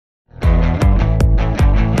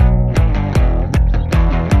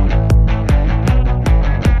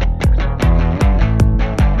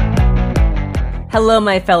Hello,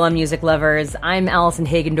 my fellow music lovers. I'm Allison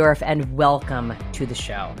Hagendorf, and welcome to the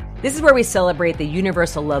show. This is where we celebrate the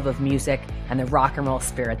universal love of music and the rock and roll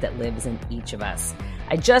spirit that lives in each of us.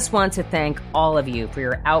 I just want to thank all of you for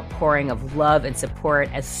your outpouring of love and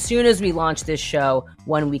support. As soon as we launched this show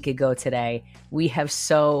 1 week ago today, we have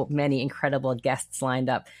so many incredible guests lined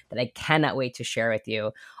up that I cannot wait to share with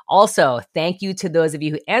you. Also, thank you to those of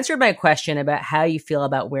you who answered my question about how you feel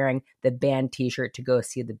about wearing the band t-shirt to go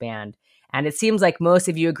see the band. And it seems like most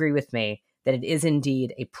of you agree with me that it is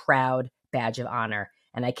indeed a proud badge of honor.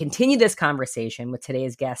 And I continue this conversation with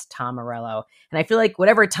today's guest, Tom Morello. And I feel like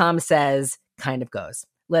whatever Tom says kind of goes.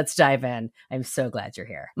 Let's dive in. I'm so glad you're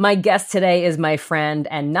here. My guest today is my friend,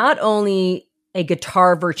 and not only a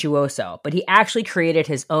guitar virtuoso, but he actually created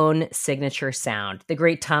his own signature sound. The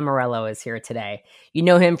great Tom Morello is here today. You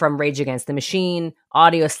know him from Rage Against the Machine,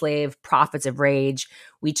 Audioslave, Prophets of Rage.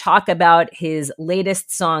 We talk about his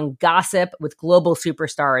latest song, Gossip, with global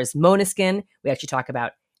superstars Maneskin. We actually talk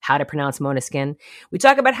about how to pronounce Maneskin. We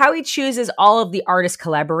talk about how he chooses all of the artist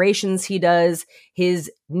collaborations he does, his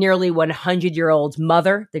nearly 100-year-old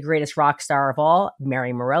mother, the greatest rock star of all,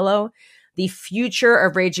 Mary Morello, the future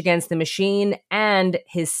of Rage Against the Machine, and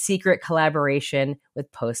his secret collaboration with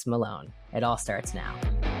Post Malone. It all starts now.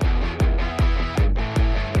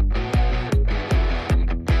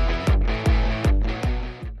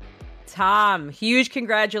 Tom, huge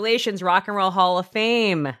congratulations, Rock and Roll Hall of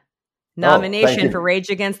Fame nomination for Rage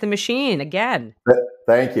Against the Machine again.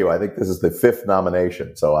 Thank you. I think this is the 5th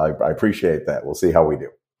nomination, so I appreciate that. We'll see how we do.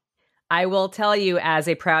 I will tell you, as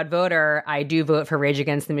a proud voter, I do vote for Rage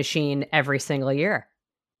Against the Machine every single year.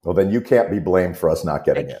 Well, then you can't be blamed for us not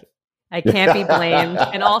getting it. I can't be blamed.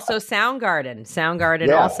 And also Soundgarden.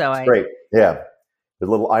 Also. It's great. Yeah. There's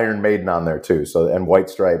a little Iron Maiden on there too. So, and White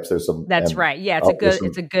Stripes. There's some. That's right. Yeah.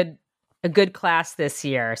 It's a good class this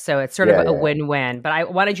year. So it's sort of a win-win. But I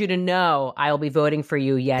wanted you to know I will be voting for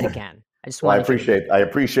you yet again. I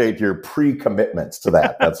appreciate your pre-commitments to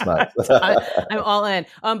that. That's nice. I'm all in.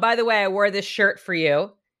 By the way, I wore this shirt for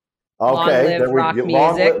you. Okay, Long live rock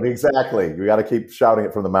music. Exactly. We got to keep shouting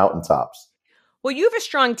it from the mountaintops. Well, you have a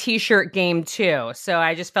strong T-shirt game too, so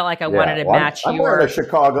I just felt like I wanted to match I'm wearing a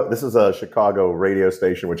Chicago. This is a Chicago radio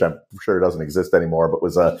station, which I'm sure doesn't exist anymore, but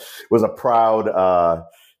was a proud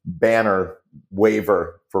banner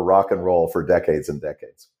waver for rock and roll for decades and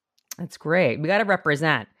decades. That's great. We got to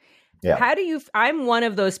represent. Yeah. I'm one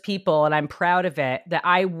of those people, and I'm proud of it, that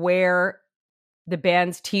I wear the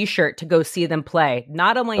band's T-shirt to go see them play.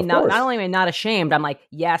 Not only am I not ashamed, I'm like,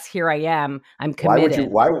 yes, here I am. I'm committed.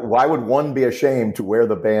 Why would one be ashamed to wear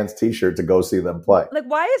the band's T-shirt to go see them play? Like,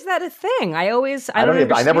 why is that a thing? I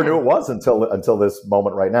never knew it was until this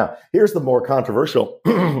moment right now. Here's the more controversial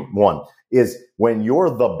one: is when you're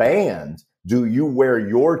the band, do you wear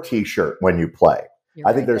your T-shirt when you play?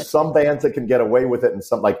 I think there's some bands that can get away with it, and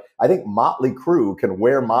some, like, I think Motley Crue can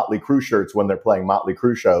wear Motley Crue shirts when they're playing Motley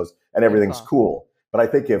Crue shows, and everything's cool. But I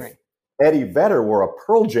think if Eddie Vedder wore a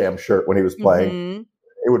Pearl Jam shirt when he was playing,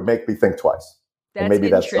 it would make me think twice. That's and maybe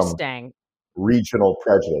interesting. That's some regional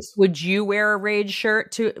prejudice. Would you wear a Rage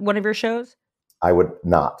shirt to one of your shows? I would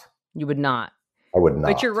not. You would not. I would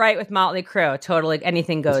not. But you're right with Motley Crue. Totally,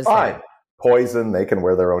 anything goes. It's fine. There. Poison, they can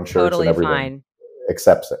wear their own shirts. Totally and everything. fine.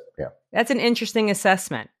 Accepts it. Yeah. That's an interesting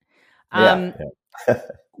assessment.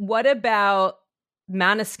 What about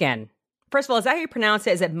Maneskin? First of all, is that how you pronounce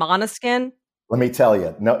it? Is it Maneskin? Let me tell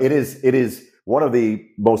you. No, it is one of the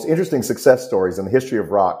most interesting success stories in the history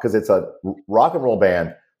of rock, because it's a rock and roll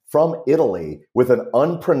band from Italy with an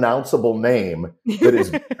unpronounceable name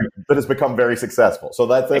that has become very successful. So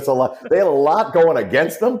that's a lot. They had a lot going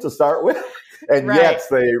against them to start with, and yet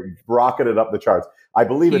they rocketed up the charts. I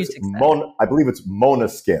believe it's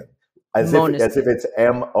Maneskin. As if it's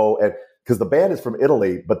M-O-N, because the band is from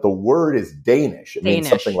Italy, but the word is Danish. It means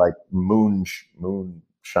something like moon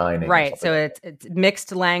shining. Right. So it's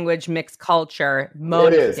mixed language, mixed culture.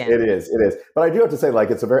 Maneskin. It is. But I do have to say,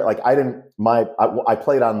 like, it's a very, like, I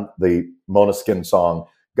played on the Maneskin song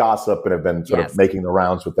Gossip, and have been sort of making the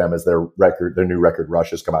rounds with them as their new record Rush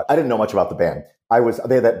has come out. I didn't know much about the band.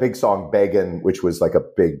 They had that big song Beggin', which was like a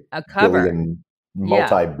cover.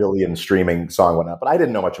 Multi-billion streaming song, whatnot, but I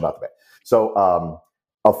didn't know much about the band. So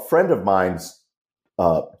a friend of mine's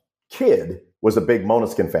kid was a big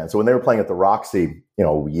Maneskin fan. So when they were playing at the Roxy,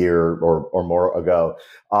 a year or more ago,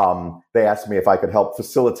 they asked me if I could help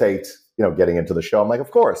facilitate, getting into the show. I'm like,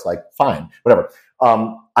 of course, like, fine, whatever.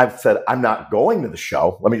 I've said, I'm not going to the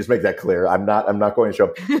show. Let me just make that clear. I'm not going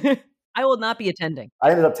to the show. I will not be attending. I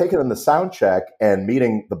ended up taking them the sound check and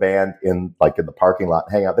meeting the band in the parking lot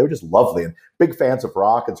and hang out. They were just lovely and big fans of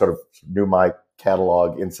rock, and sort of knew my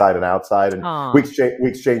catalog inside and outside, and we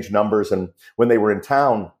exchanged numbers. And when they were in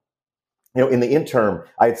town, in the interim,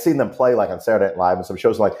 I had seen them play like on Saturday Night Live and some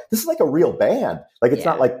shows. Like, this is like a real band. Like, it's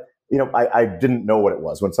not like, I didn't know what it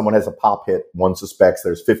was. When someone has a pop hit, one suspects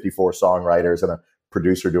there's 54 songwriters and a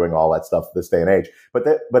producer doing all that stuff this day and age. But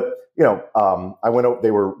I went over,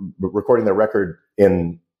 they were recording their record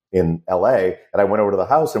in LA, and I went over to the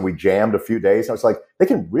house and we jammed a few days. And I was like, they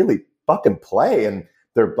can really fucking play. And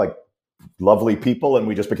they're like lovely people, and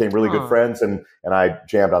we just became really good friends, and I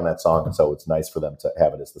jammed on that song, and so it's nice for them to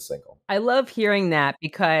have it as the single. I love hearing that,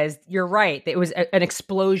 because you're right, it was an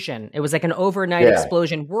explosion. It was like an overnight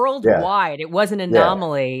explosion worldwide. It was an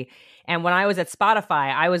anomaly. And when I was at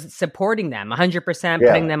Spotify, I was supporting them 100%,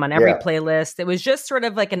 putting them on every playlist. It was just sort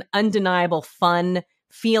of like an undeniable fun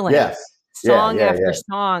feeling. Song after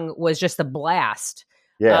song was just a blast.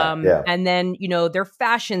 And then, their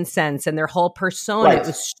fashion sense and their whole persona, it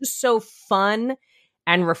was just so fun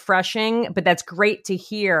and refreshing. But that's great to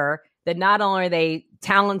hear that not only are they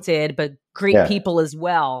talented, but great people as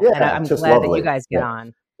well. And I'm glad that you guys get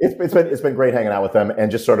on. It's been great hanging out with them,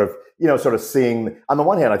 and just sort of seeing, on the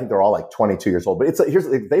one hand, I think they're all like 22 years old, but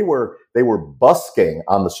they were busking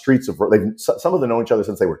on the streets of, some of them know each other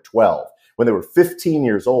since they were 12. When they were 15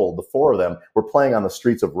 years old, the four of them were playing on the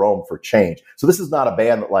streets of Rome for change. So this is not a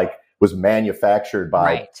band that like was manufactured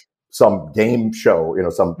by some game show,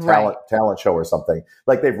 some talent show or something.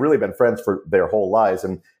 Like, they've really been friends for their whole lives.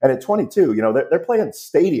 And at 22, they're playing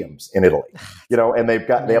stadiums in Italy, and they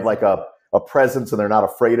have like a presence, and they're not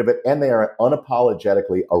afraid of it. And they are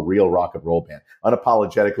unapologetically a real rock and roll band,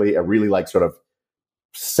 unapologetically a really like sort of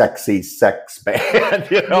sexy sex band,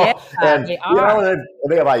 and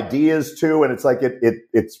they have ideas too. And it's like,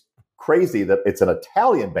 it's crazy that it's an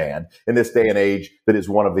Italian band in this day and age that is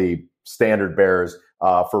one of the standard bearers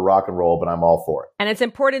for rock and roll, but I'm all for it. And it's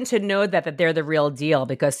important to know that they're the real deal,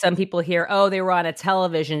 because some people hear, they were on a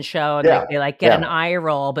television show, and they like get an eye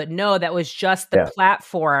roll, but no, that was just the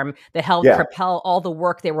platform that helped propel all the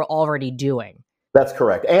work they were already doing. That's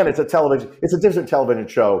correct. And it's a different television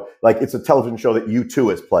show. Like, it's a television show that U2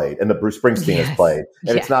 has played and that Bruce Springsteen has played.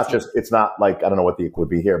 And it's not like, I don't know what the would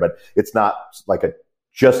be here, but it's not like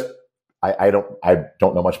I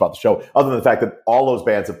don't know much about the show, other than the fact that all those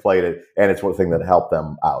bands have played it, and it's one thing that helped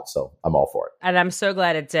them out. So I'm all for it. And I'm so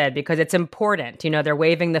glad it did, because it's important. They're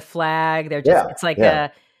waving the flag. They're just, it's like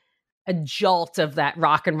a jolt of that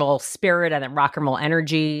rock and roll spirit and that rock and roll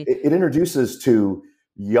energy. It introduces to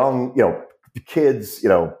young, kids,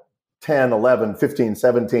 10, 11, 15,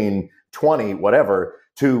 17, 20, whatever,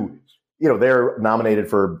 to, they're nominated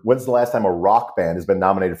for, when's the last time a rock band has been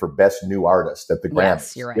nominated for Best New Artist at the Grammys?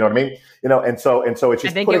 Yes, you're right. You know what I mean? And so it's just, I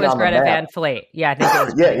think it was Greta Van Fleet. Yeah, I think it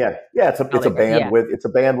was. It's a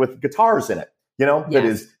band with guitars in it, that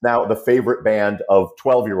is now the favorite band of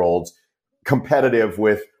 12-year-olds, competitive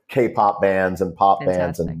with K-pop bands and pop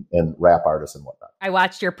bands and rap artists and whatnot. I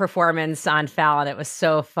watched your performance on Fallon. It was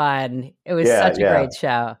so fun. It was such a great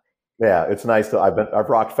show. Yeah, it's nice to. I've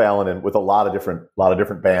rocked Fallon and with a lot of different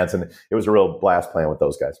bands, and it was a real blast playing with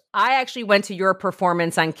those guys. I actually went to your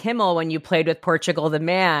performance on Kimmel when you played with Portugal the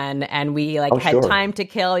Man, and we had time to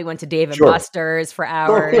kill. We went to Dave and Buster's for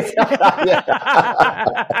hours.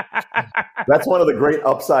 That's one of the great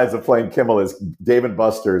upsides of playing Kimmel is Dave and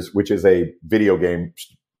Buster's, which is a video game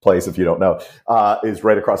place, if you don't know, is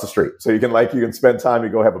right across the street. So you can spend time to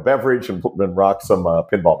go have a beverage and rock some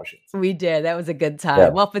pinball machines. We did. That was a good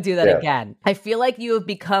time. We'll have to do that again. I feel like you have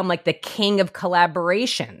become like the king of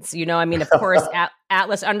collaborations. Of course,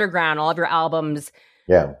 Atlas Underground, all of your albums.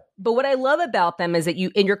 Yeah. But what I love about them is that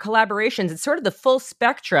in your collaborations, it's sort of the full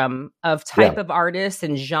spectrum of type of artist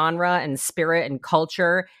and genre and spirit and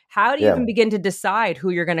culture. How do you even begin to decide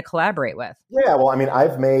who you're going to collaborate with? Yeah, well,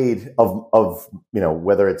 I've made of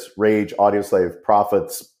whether it's Rage, Audioslave,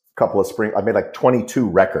 Prophets, couple of spring, I made like 22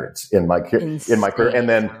 records in my career, and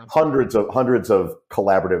then hundreds of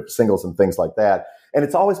collaborative singles and things like that. And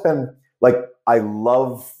it's always been like, I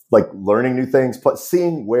love like learning new things, but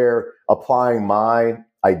seeing where applying my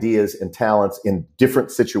ideas and talents in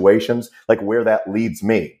different situations, like where that leads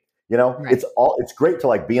me. Right. It's great to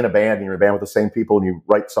like be in a band and you're in a band with the same people and you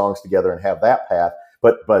write songs together and have that path.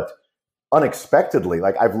 But unexpectedly,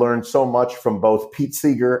 like I've learned so much from both Pete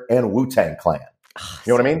Seeger and Wu-Tang Clan.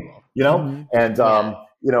 You know what I mean? Mm-hmm.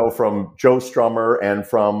 And from Joe Strummer and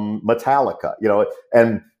from Metallica,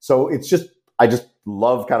 and so it's just, I just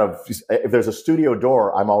love kind of, if there's a studio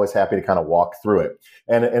door, I'm always happy to kind of walk through it.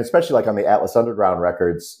 And especially like on the Atlas Underground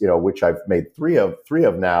records, which I've made three of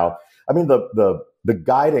now. The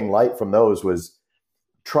guiding light from those was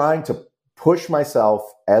trying to push myself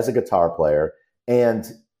as a guitar player and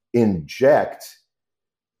inject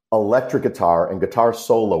electric guitar and guitar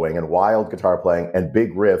soloing and wild guitar playing and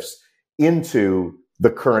big riffs into the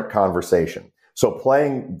current conversation. So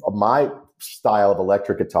playing my style of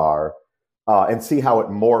electric guitar and see how it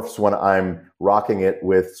morphs when I'm rocking it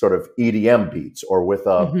with sort of EDM beats or with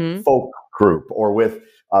a folk group or with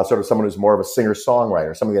sort of someone who's more of a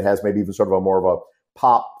singer-songwriter, something that has maybe even sort of a more of a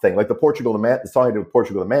pop thing, like the song I did with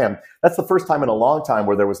Portugal the Man. That's the first time in a long time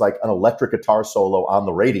where there was like an electric guitar solo on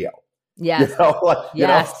the radio. Yes.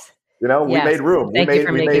 Yes. We made room. Thank you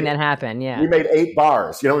for making that happen. Yeah. We made 8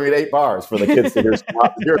 bars. We made 8 bars for the kids to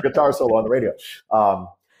hear a guitar solo on the radio.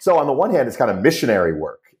 So on the one hand, it's kind of missionary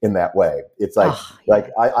work in that way. It's like,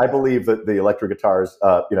 I believe that the electric guitar's,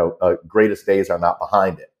 greatest days are not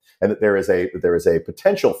behind it, and that there is a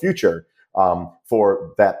potential future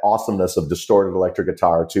for that awesomeness of distorted electric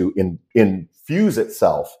guitar to infuse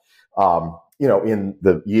itself, in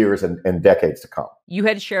the years and decades to come. You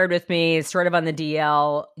had shared with me, sort of on the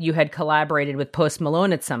DL, you had collaborated with Post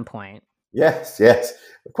Malone at some point. Yes.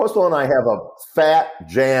 Post Malone and I have a fat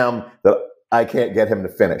jam that I can't get him to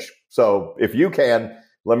finish. So if you can,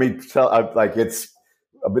 let me tell, this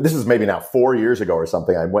is maybe now 4 years ago or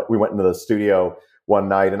something. We went into the studio one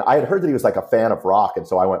night, and I had heard that he was like a fan of rock. And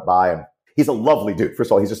so I went by, and he's a lovely dude. First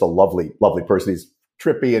of all, he's just a lovely, lovely person. He's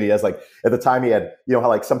trippy, and he has, like, at the time he had, how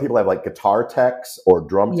like some people have like guitar techs or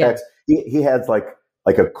drum techs. He had like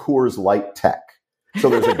a Coors Light tech. So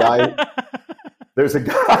there's a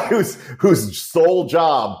guy whose sole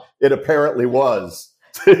job it apparently was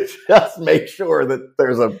to just make sure that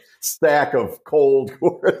there's a stack of cold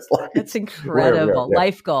Coors Lights. That's incredible. Yeah.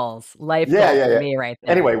 Life goals for me right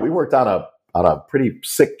there. Anyway, we worked on a pretty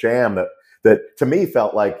sick jam that to me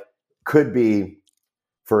felt like could be,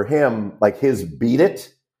 for him, like his Beat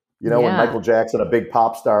It, when Michael Jackson, a big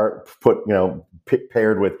pop star,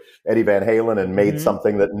 paired with Eddie Van Halen and made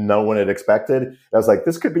something that no one had expected. I was like,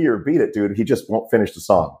 this could be your Beat It, dude. He just won't finish the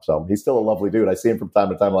song. So he's still a lovely dude. I see him from time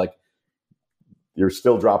to time, like, you're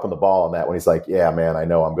still dropping the ball on that, when he's like, yeah, man, I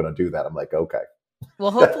know I'm going to do that. I'm like, okay.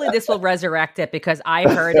 Well, hopefully this will resurrect it, because I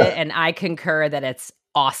heard it and I concur that it's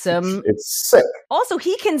awesome. It's sick. Also,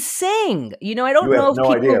 he can sing. I don't know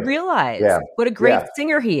if people realize what a great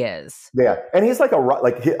singer he is. Yeah, and he's like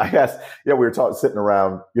I guess, we were sitting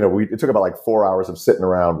around. It took about like 4 hours of sitting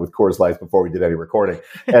around with Coors Lights before we did any recording,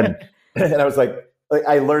 and and I was like,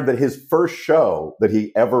 I learned that his first show that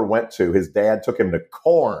he ever went to, his dad took him to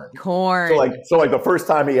Korn. So like the first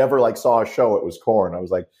time he ever saw a show, it was Korn. I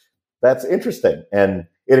was like, that's interesting, and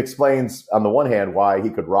it explains on the one hand why he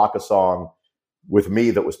could rock a song with me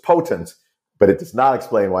that was potent, but it does not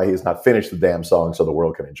explain why he's not finished the damn song so the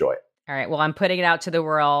world can enjoy it. All right. Well, I'm putting it out to the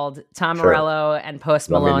world. Tom Morello and Post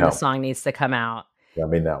Malone, the song needs to come out. Let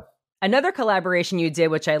me know. Another collaboration you did,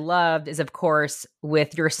 which I loved, is, of course,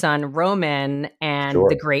 with your son Roman and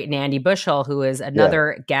the great Nandy Bushell, who is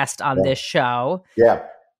another guest on this show. Yeah.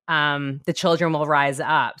 The Children Will Rise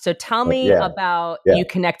Up. So tell me about you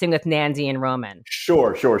connecting with Nandy and Roman.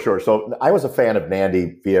 Sure. So I was a fan of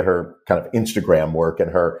Nandy via her kind of Instagram work,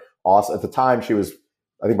 and her awesome, at the time she was,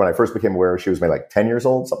 I think when I first became aware, she was maybe like 10 years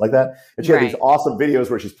old, something like that. And she had these awesome videos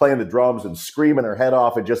where she's playing the drums and screaming her head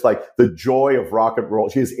off, and just like the joy of rock and roll.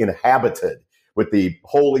 She is inhabited with the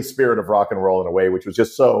Holy Spirit of rock and roll in a way, which was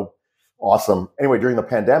just so awesome. Anyway, during the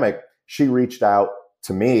pandemic, she reached out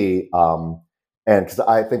to me, and because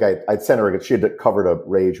I think I'd sent her, she had covered a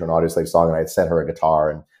Rage or an Audioslave song, and I had sent her a guitar.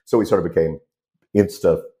 And so we sort of became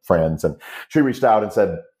Insta friends. And she reached out and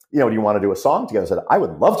said, do you want to do a song together? I said, I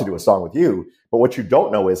would love to do a song with you. But what you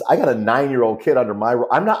don't know is I got a 9-year-old kid under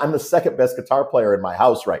I'm the second best guitar player in my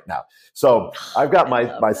house right now. So I've got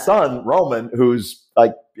my son, Roman, who's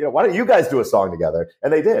like, why don't you guys do a song together?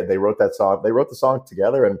 And they did. They wrote that song. They wrote the song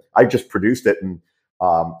together, and I just produced it. And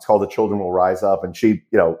it's called The Children Will Rise Up. And she,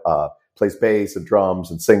 plays bass and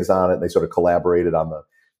drums and sings on it. And they sort of collaborated on the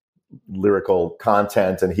lyrical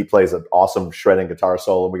content, and he plays an awesome shredding guitar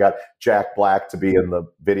solo. And we got Jack Black to be in the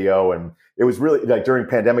video. And it was really like during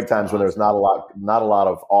pandemic times when there was not a lot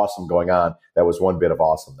of awesome going on. That was one bit of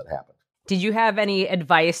awesome that happened. Did you have any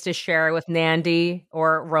advice to share with Nandy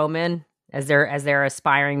or Roman as they're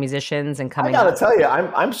aspiring musicians and coming? I gotta tell you,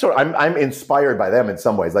 I'm inspired by them in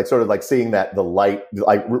some ways, like sort of like seeing that the light,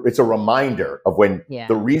 like it's a reminder of when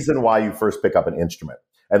the reason why you first pick up an instrument,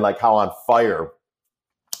 and like how on fire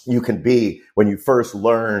you can be when you first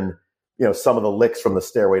learn, some of the licks from the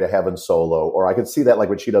Stairway to Heaven solo. Or I can see that like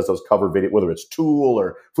when she does those cover videos, whether it's Tool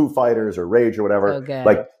or Foo Fighters or Rage or whatever,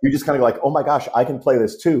 like you just kind of like, oh my gosh, I can play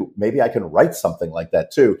this too. Maybe I can write something like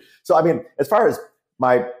that too. So, I mean, as far as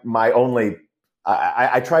my only,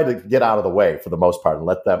 I try to get out of the way for the most part and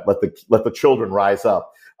let the children rise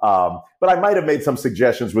up. But I might have made some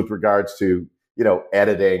suggestions with regards to,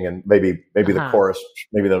 editing and maybe the chorus,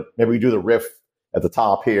 maybe we do the riff at the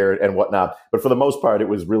top here and whatnot. But for the most part, it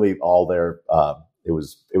was really all their, it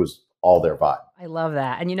was all their vibe. I love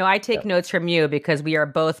that. And, I take notes from you because we are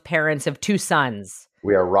both parents of 2 sons.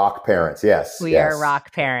 We are rock parents. Yes. We are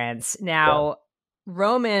rock parents. Now,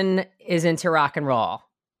 Roman is into rock and roll.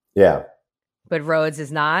 Yeah. But Rhodes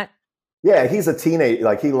is not? Yeah, he's a teenage,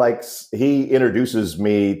 he introduces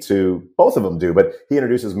me to, both of them do, but he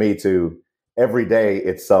introduces me to every day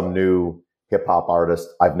it's some new hip hop artist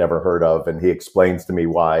I've never heard of. And he explains to me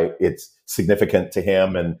why it's significant to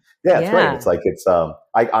him. And it's great. It's like,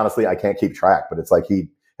 I can't keep track, but it's like he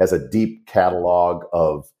has a deep catalog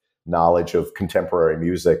of knowledge of contemporary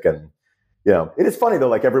music. And, it is funny though,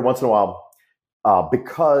 like every once in a while,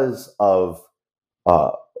 because of,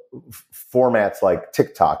 formats like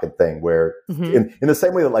TikTok and thing where in the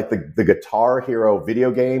same way that like the Guitar Hero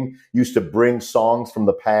video game used to bring songs from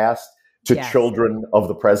the past to children of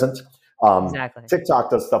the present. Exactly.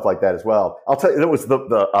 TikTok does stuff like that as well. I'll tell you, it was the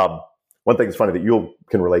one thing that's funny that you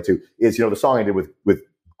can relate to is, the song I did with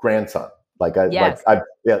Grandson. I did a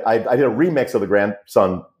remix of the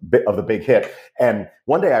Grandson of the big hit. And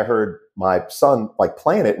one day I heard my son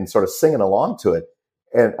playing it and sort of singing along to it.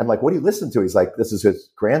 And I'm like, what do you listen to? He's like, this is his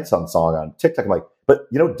Grandson song on TikTok. I'm like,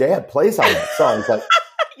 but Dad plays on that song. He's like,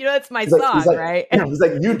 that's my song, right? He's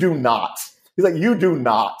like, you do not. He's like, you do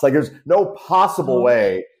not. It's like, there's no possible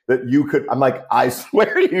way that you could. I'm like, I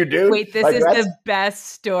swear to you, dude. Wait, this is the best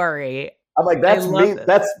story. I'm like, that's me.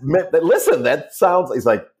 Listen, that sounds. He's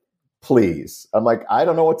like, please. I'm like, I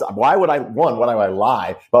don't know why would I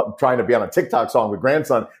lie about trying to be on a TikTok song with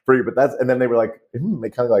Grandson for you? But and then they were like, they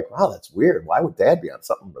kind of like, wow, that's weird. Why would Dad be on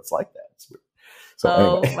something that's like that? It's weird.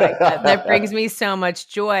 So anyway. My God, that brings me so much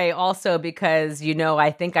joy also because,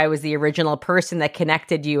 I think I was the original person that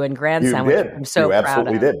connected you and Grandson. You did. I'm so proud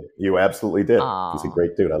of. You absolutely did. He's a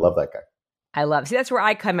great dude. I love that guy. See, that's where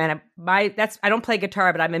I come in. I don't play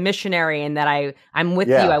guitar, but I'm a missionary in that I'm with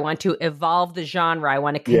you. I want to evolve the genre. I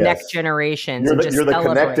want to connect generations. You're the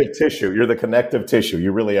connective tissue. You're the connective tissue.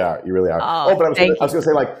 You really are. You really are. But I was going to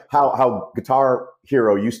say like how Guitar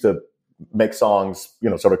Hero used to make songs,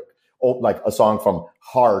 sort of like a song from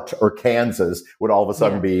Heart or Kansas would all of a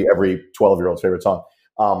sudden be every 12-year-old's favorite song.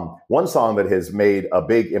 One song that has made a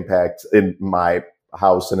big impact in my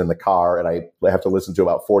house and in the car, and I have to listen to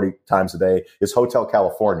about 40 times a day, is Hotel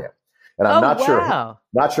California. And I'm not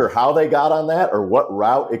sure how they got on that or what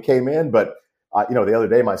route it came in, but the other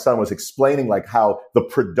day my son was explaining like how the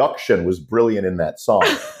production was brilliant in that song.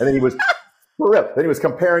 And then he was for real. Then he was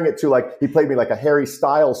comparing it to like, he played me like a Harry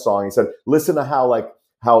Styles song. He said, listen to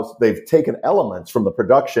how they've taken elements from the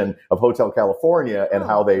production of Hotel California and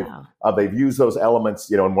how they've used those elements,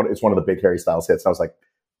 and it's one of the big Harry Styles hits. And I was like,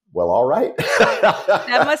 well, all right.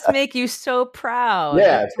 That must make you so proud.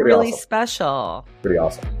 Yeah, it's really awesome. Special. Pretty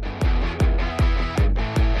awesome.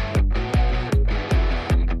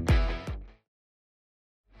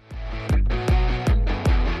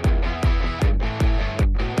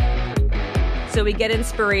 So we get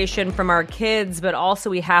inspiration from our kids, but also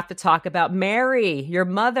we have to talk about Mary, your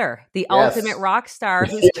mother, the ultimate rock star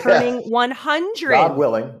who's turning 100. God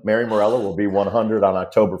willing, Mary Morello will be 100 on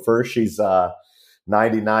October 1st. She's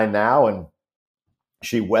 99 now, and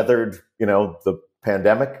she weathered, the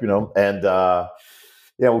pandemic, and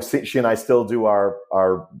she and I still do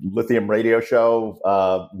our lithium radio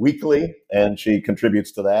show weekly, and she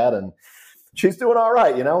contributes to that, and she's doing all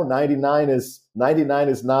right. 99 is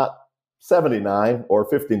not 79 or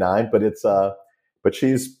 59, but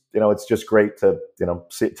she's, it's just great to,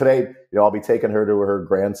 see today, I'll be taking her to her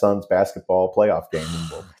grandson's basketball playoff game.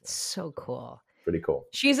 It's so cool. Pretty cool.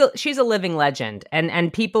 She's a living legend,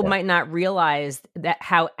 and people might not realize that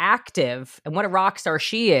how active and what a rock star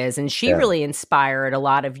she is. And she really inspired a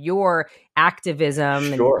lot of your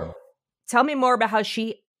activism. Sure. And tell me more about how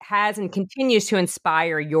she has and continues to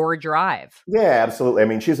inspire your drive. Yeah, absolutely. I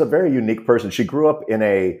mean, she's a very unique person. She grew up in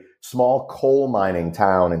a small coal mining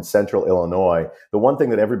town in central Illinois. The one thing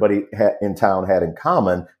that everybody in town had in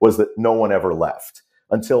common was that no one ever left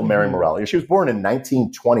until Mary Morello. She was born in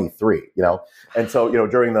 1923, and so,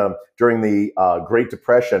 during the Great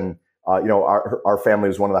Depression, our family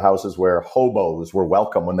was one of the houses where hobos were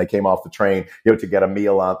welcome when they came off the train, to get a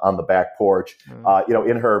meal on the back porch.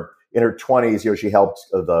 In her 20s, she helped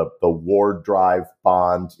the Ward Drive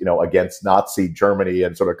bond, against Nazi Germany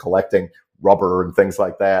and sort of collecting rubber and things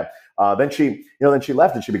like that. Then she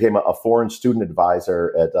left and she became a foreign student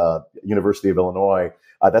advisor at University of Illinois.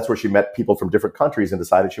 that's where she met people from different countries and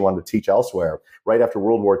decided she wanted to teach elsewhere. Right after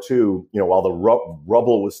World War II, while the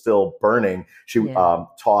rubble was still burning, she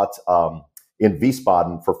taught in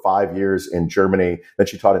Wiesbaden for 5 years in Germany. Then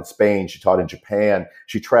she taught in Spain. She taught in Japan.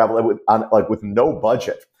 She traveled with no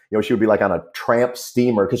budget. She would be like on a tramp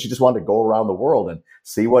steamer because she just wanted to go around the world and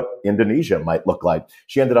see what Indonesia might look like.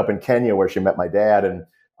 She ended up in Kenya where she met my dad, and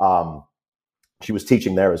she was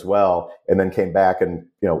teaching there as well, and then came back. And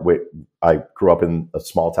I grew up in a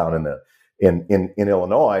small town in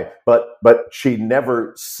Illinois, but she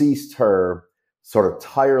never ceased her sort of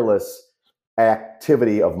tireless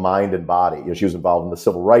activity of mind and body. She was involved in the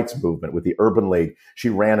civil rights movement with the Urban League. She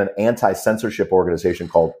ran an anti-censorship organization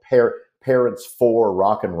called Parents for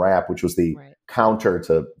Rock and Rap, which was the counter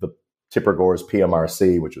to the Tipper Gore's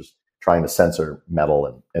PMRC, which was trying to censor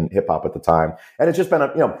metal and hip hop at the time. And it's just been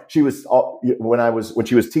she was when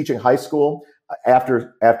she was teaching high school,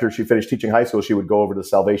 after she finished teaching high school, she would go over to the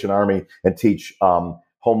Salvation Army and teach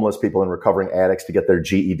homeless people and recovering addicts to get their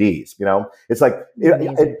GEDs. It's like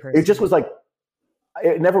it just was like,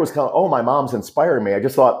 it never was kind of, oh, my mom's inspiring me. I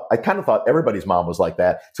kind of thought everybody's mom was like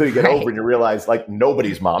that. So you get over and you realize like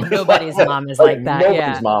nobody's mom is like that.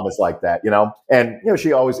 Nobody's mom is like that, And,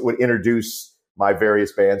 she always would introduce my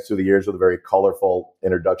various bands through the years with a very colorful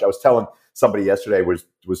introduction. I was telling somebody yesterday,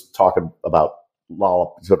 was talking about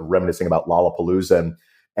sort of reminiscing about Lollapalooza.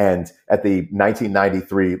 And at the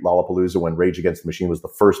 1993 Lollapalooza, when Rage Against the Machine was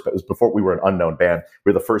it was before we were an unknown band.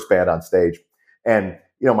 We were the first band on stage. And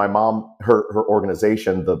my mom, her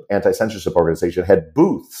organization, the anti-censorship organization, had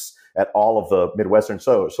booths at all of the Midwestern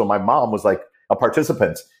shows. So my mom was like a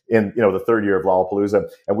participant in, the third year of Lollapalooza.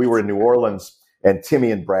 And we were in New Orleans, and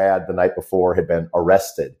Timmy and Brad the night before had been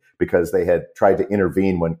arrested because they had tried to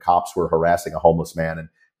intervene when cops were harassing a homeless man. And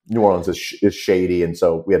New Orleans is shady. And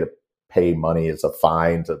so we had to pay money as a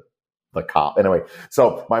fine to the cop. Anyway,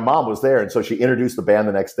 so my mom was there, and so she introduced the band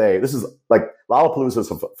the next day. This is like Lollapalooza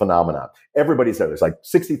is a phenomenon. Everybody's there. There's like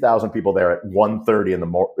 60,000 people there at 1:30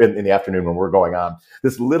 in the afternoon when we're going on.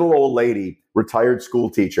 This little old lady, retired school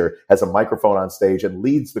teacher, has a microphone on stage and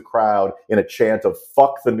leads the crowd in a chant of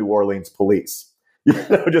 "Fuck the New Orleans police."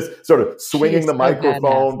 Just sort of swinging the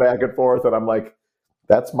microphone back and forth. And I'm like,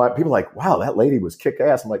 people are like, wow, that lady was kick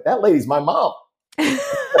ass. I'm like, that lady's my mom.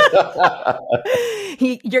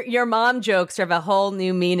 Your mom jokes have a whole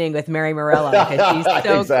new meaning with Mary Morello because she's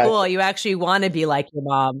so cool. You actually want to be like your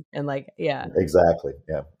mom, and exactly.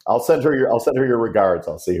 Yeah, I'll send her your regards.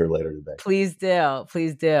 I'll see her later today. Please do.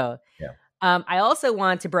 Yeah. I also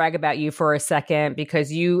want to brag about you for a second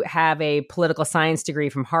because you have a political science degree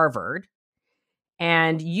from Harvard,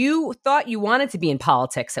 and you thought you wanted to be in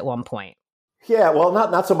politics at one point. Yeah, well,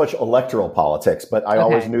 not so much electoral politics, but I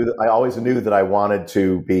always knew that I wanted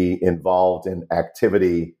to be involved in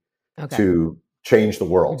activity to change the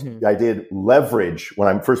world. Mm-hmm. I did leverage when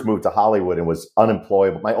I first moved to Hollywood and was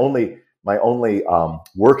unemployable. My only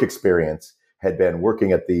work experience had been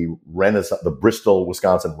working at the Bristol,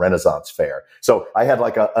 Wisconsin Renaissance Fair. So I had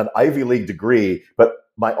like an Ivy League degree, but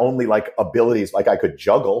my only abilities, I could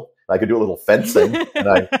juggle. I could do a little fencing,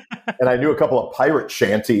 and I knew a couple of pirate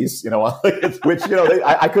shanties, which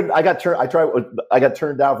I couldn't. I got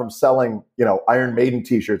turned down from selling, Iron Maiden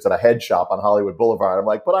T-shirts at a head shop on Hollywood Boulevard. I'm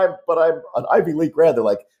like, but I'm an Ivy League grad. They're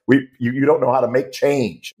like, you don't know how to make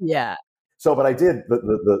change. Yeah. So, but I did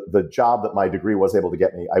the job that my degree was able to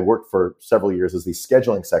get me. I worked for several years as the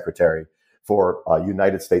scheduling secretary for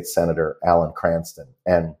United States Senator Alan Cranston,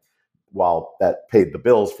 and while that paid the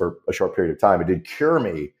bills for a short period of time, it did cure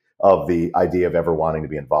me of the idea of ever wanting to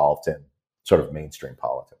be involved in sort of mainstream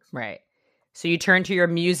politics. Right. So you turned to your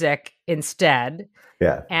music instead.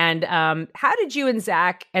 Yeah. And how did you and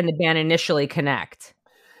Zach and the band initially connect?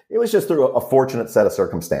 It was just through a fortunate set of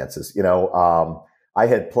circumstances. I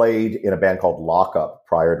had played in a band called Lockup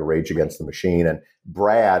prior to Rage Against the Machine, and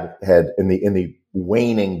Brad had in the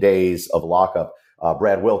waning days of Lockup,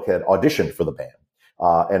 Brad Wilk had auditioned for the band.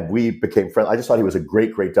 And we became friends. I just thought he was a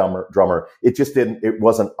great, great drummer. It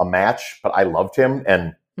wasn't a match, but I loved him.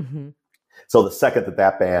 And so the second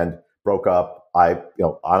that band broke up, I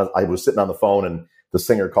was sitting on the phone and the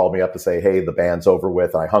singer called me up to say, hey, the band's over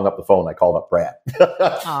with. And I hung up the phone and I called up Brad.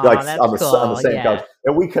 That's on the cool. same couch.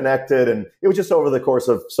 And we connected, and it was just over the course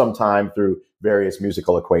of some time through various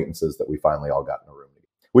musical acquaintances that we finally all got in a room,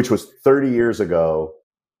 which was 30 years ago.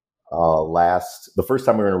 The first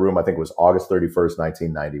time we were in a room, I think it was August 31st,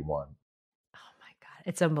 1991. Oh my God.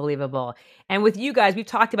 It's unbelievable. And with you guys, we've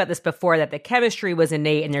talked about this before, that the chemistry was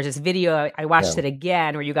innate. And there's this video, I watched it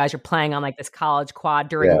again, where you guys are playing on this college quad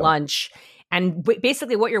during lunch. And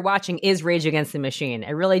basically what you're watching is Rage Against the Machine.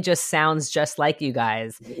 It really just sounds just like you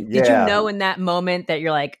guys. Did you know in that moment that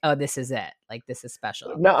you're like, oh, this is it? Like, this is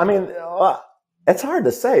special? No, I mean, it's hard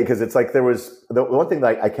to say because it's like there was the one thing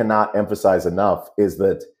that I cannot emphasize enough is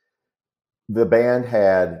that the band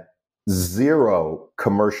had zero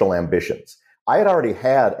commercial ambitions. I had already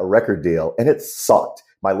had a record deal and it sucked.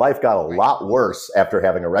 My life got a lot worse after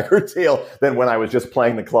having a record deal than when I was just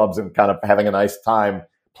playing the clubs and kind of having a nice time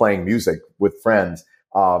playing music with friends.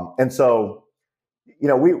 And so, you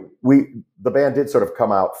know, the band did sort of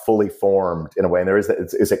come out fully formed in a way. And there is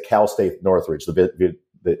at Cal State Northridge, the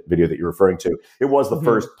video that you're referring to. It was the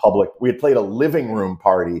first public. We had played a living room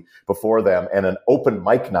party before them and an open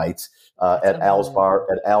mic night at Al's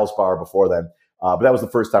Bar before then. But that was the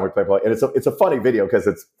first time we played. And it's a funny video because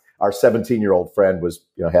it's our 17-year-old friend was,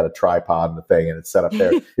 you know, had a tripod and the thing and it's set up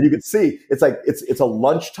there. And you could see it's like, it's a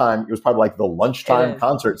lunchtime. It was probably like the lunchtime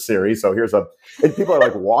concert series. So and people are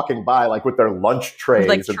like walking by like with their lunch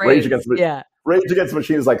trays and Rage Against the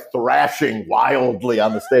Machine is like thrashing wildly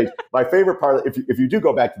on the stage. My favorite part, if you do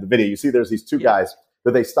go back to the video, you see there's these two guys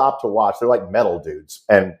that they stop to watch. They're like metal dudes.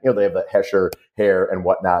 And, you know, they have the Hesher hair and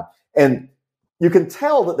whatnot. And you can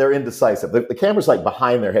tell that they're indecisive. The camera's like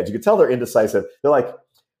behind their heads. You can tell they're indecisive. They're like,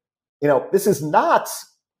 you know, it's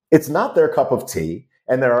not their cup of tea.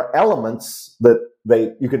 And there are elements that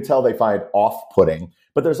you can tell they find off-putting,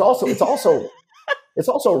 but it's also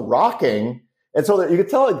rocking. And so that you can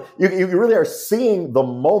tell you really are seeing the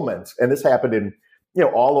moment. And this happened in, you know,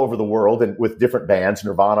 all over the world and with different bands,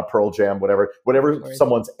 Nirvana, Pearl Jam, whatever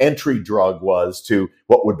someone's entry drug was to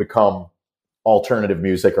what would become alternative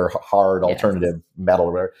music or hard alternative metal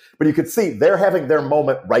or whatever. But you could see they're having their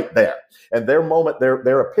moment right there. And their moment,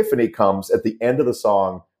 their epiphany comes at the end of the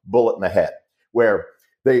song, Bullet in the Head, where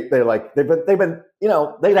they're like, they've been, you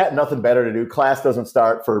know, they had nothing better to do. Class doesn't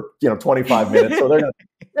start for, you know, 25 minutes. So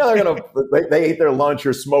they ate their lunch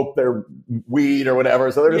or smoked their weed or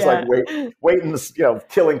whatever. So they're just like waiting, you know,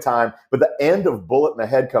 killing time. But the end of Bullet in the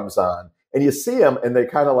Head comes on and you see them and they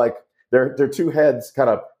kind of like, their two heads kind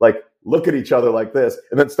of like look at each other like this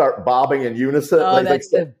and then start bobbing in unison. Oh, that's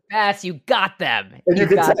the best. You got them. And you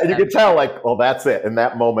can tell like, well, that's it. And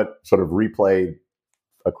that moment sort of replayed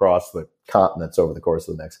across the continents over the course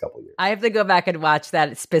of the next couple of years. I have to go back and watch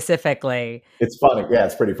that specifically. It's funny. Yeah,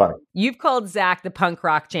 it's pretty funny. You've called Zach the punk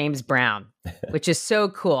rock James Brown, which is so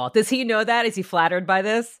cool. Does he know that? Is he flattered by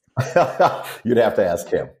this? You'd have to ask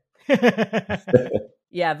him.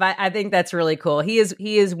 Yeah, but I think that's really cool. He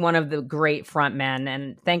is one of the great front men,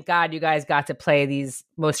 and thank God you guys got to play these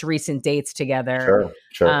most recent dates together.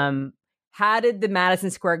 Sure. How did the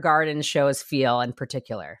Madison Square Garden shows feel in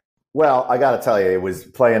particular? Well, I got to tell you, it was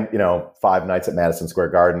playing, you know, 5 nights at Madison Square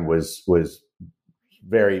Garden was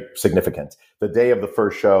very significant. The day of the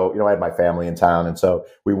first show, you know, I had my family in town, and so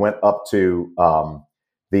we went up to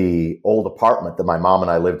the old apartment that my mom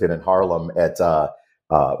and I lived in Harlem at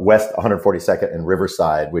West 142nd and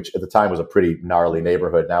Riverside, which at the time was a pretty gnarly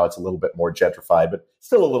neighborhood. Now it's a little bit more gentrified, but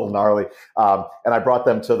still a little gnarly. And I brought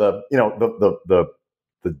them to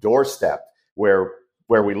the doorstep where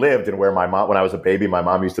we lived and where my mom, when I was a baby, my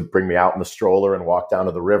mom used to bring me out in the stroller and walk down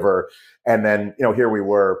to the river. And then, you know, here we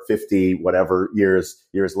were 50 whatever years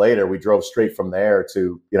later, we drove straight from there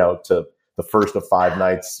to the first of 5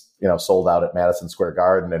 nights, you know, sold out at Madison Square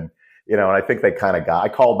Garden. And, you know, and I think they kind of I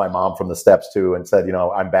called my mom from the steps too and said, you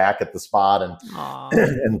know, I'm back at the spot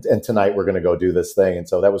and tonight we're going to go do this thing. And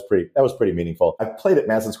so that was pretty meaningful. I've played at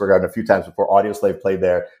Madison Square Garden a few times before. Audioslave played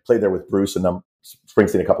there with Bruce and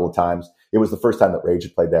Springsteen a couple of times. It was the first time that Rage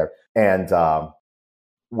had played there. And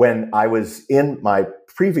when I was in my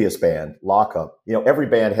previous band, Lockup, you know, every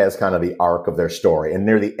band has kind of the arc of their story. And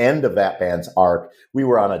near the end of that band's arc, we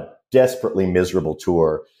were on a desperately miserable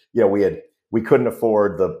tour. You know, we couldn't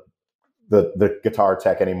afford the guitar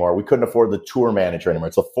tech anymore. We couldn't afford the tour manager anymore.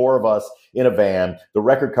 It's the 4 of us in a van. The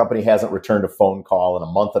record company hasn't returned a phone call in a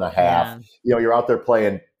month and a half. Yeah. You know, you're out there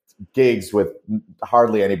playing gigs with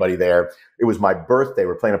hardly anybody there. It was my birthday.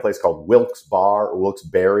 We're playing a place called Wilkes Bar or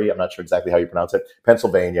Wilkes-Barre. I'm not sure exactly how you pronounce it.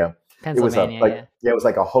 Pennsylvania. It was it was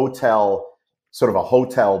like a hotel, sort of a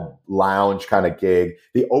hotel lounge kind of gig.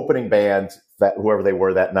 The opening band, that whoever they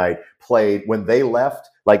were that night, played. When they left,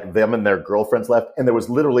 like them and their girlfriends left, and there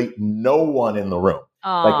was literally no one in the room.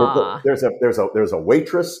 Like there's a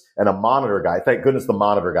waitress and a monitor guy. Thank goodness the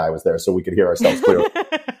monitor guy was there so we could hear ourselves clearly.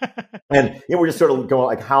 And you know, we're just sort of going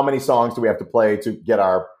like, how many songs do we have to play to get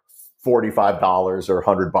our $45 or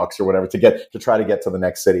 $100 or whatever to try to get to the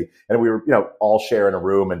next city? And we were, you know, all sharing a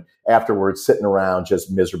room and afterwards sitting around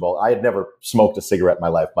just miserable. I had never smoked a cigarette in my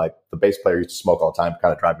life. The bass player used to smoke all the time,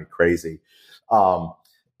 kind of drive me crazy.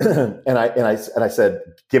 I said,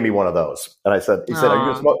 give me one of those. And he said, are you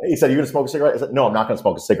going to smoke? He said, are you going to smoke a cigarette? I said, no, I'm not going to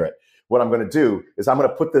smoke a cigarette. What I'm going to do is I'm going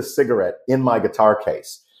to put this cigarette in my guitar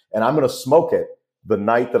case and I'm going to smoke it the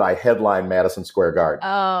night that I headline Madison Square Garden.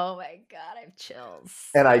 Oh my God, I have chills.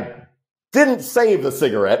 And I didn't save the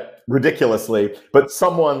cigarette, ridiculously, but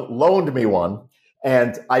someone loaned me one.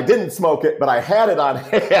 And I didn't smoke it, but I had it on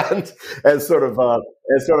hand as sort of a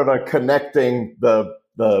connecting the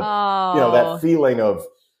that feeling of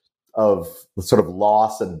sort of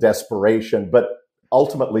loss and desperation, but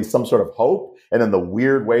ultimately some sort of hope, and then the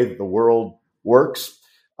weird way that the world works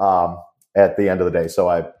at the end of the day. So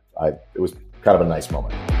it was kind of a nice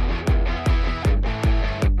moment.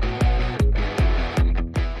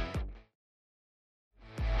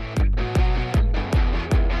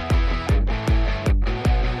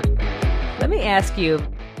 Let me ask you,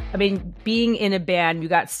 I mean, being in a band, you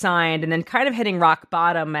got signed and then kind of hitting rock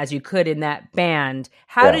bottom as you could in that band.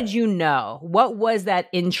 How did you know? What was that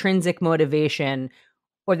intrinsic motivation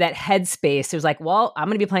or that headspace? It was like, well, I'm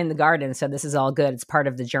going to be playing the Garden, so this is all good. It's part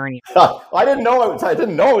of the journey. I didn't know I was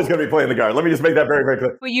going to be playing the Garden. Let me just make that very, very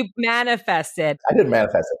clear. Well, you manifested. I didn't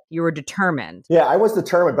manifest it. You were determined. Yeah, I was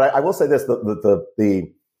determined, but I will say this: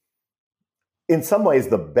 in some ways,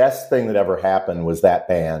 the best thing that ever happened was that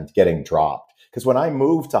band getting dropped. Because when I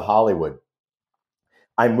moved to Hollywood,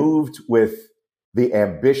 I moved with the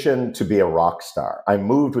ambition to be a rock star. I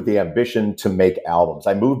moved with the ambition to make albums.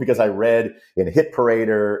 I moved because I read in Hit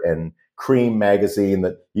Parader and Cream magazine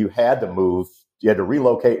that you had to move, you had to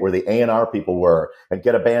relocate where the A&R people were and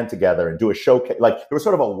get a band together and do a showcase. Like there was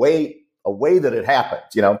sort of a way that it happened,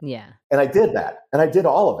 you know? Yeah. And I did that. And I did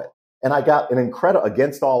all of it. And I got an incredible,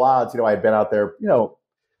 against all odds, I had been out there,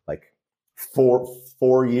 like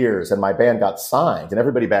 4 years, and my band got signed, and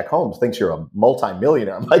everybody back home thinks you're a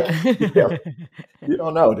multimillionaire. I'm like, you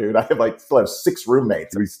don't know, dude. I still have 6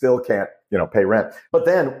 roommates. We still can't, pay rent. But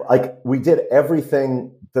then, we did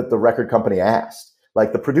everything that the record company asked.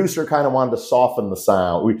 Like the producer kind of wanted to soften the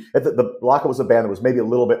sound. The Locke was a band that was maybe a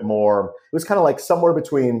little bit more. It was kind of like somewhere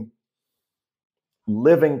between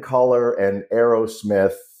Living Colour and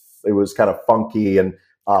Aerosmith. It was kind of funky and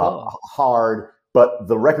hard. But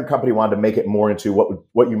the record company wanted to make it more into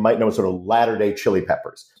what you might know as sort of latter-day Chili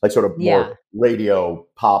Peppers, like sort of more radio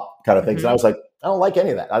pop kind of things. Mm-hmm. And I was like, I don't like any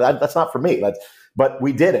of that. That's not for me. But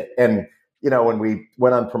we did it. And, when we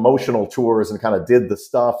went on promotional tours and kind of did the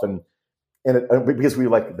stuff and because we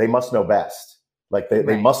were like, they must know best. Like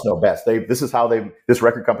they must know best. This is how this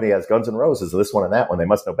record company has Guns N' Roses, this one and that one. They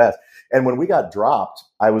must know best. And when we got dropped,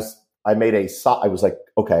 I was like,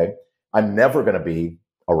 okay, I'm never going to be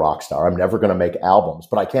a rock star. I'm never going to make albums,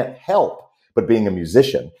 but I can't help but being a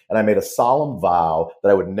musician. And I made a solemn vow that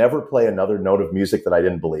I would never play another note of music that I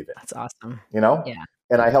didn't believe in. That's awesome. Yeah.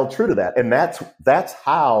 And I held true to that. And that's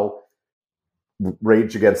how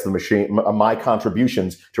Rage Against the Machine, my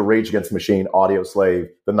contributions to Rage Against the Machine, Audio Slave,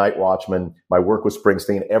 The Night Watchman, my work with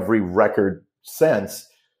Springsteen, every record since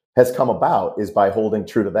has come about is by holding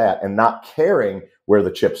true to that and not caring where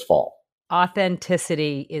the chips fall.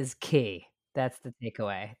 Authenticity is key. That's the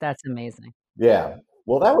takeaway. That's amazing. Yeah.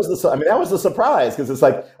 Well, that was the surprise, because it's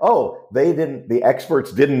like, the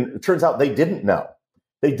experts didn't, it turns out they didn't know.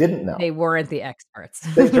 They didn't know. They weren't the experts.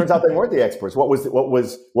 It turns out they weren't the experts. What was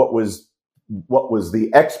the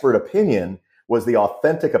expert opinion was the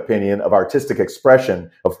authentic opinion of artistic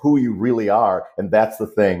expression of who you really are. And that's the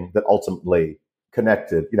thing that ultimately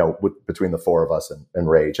connected, between the 4 of us and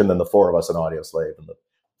Rage, and then the 4 of us in Audio Slave, and the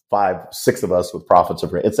 5-6 of us with Prophets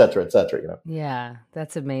of Rage, et cetera, et cetera. Yeah,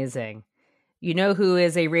 that's amazing. You know who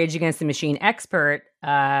is a Rage Against the Machine expert?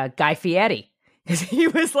 Guy Fieri. Because he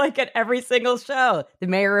was like at every single show, the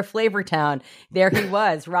mayor of Flavortown. There he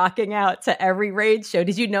was, rocking out to every Rage show.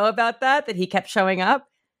 Did you know about that he kept showing up?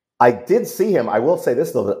 I did see him. I will say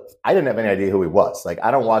this, though, that I didn't have any idea who he was. Like,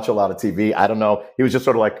 I don't watch a lot of TV. I don't know. He was just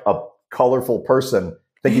sort of like a colorful person.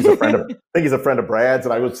 I think he's a friend of Brad's,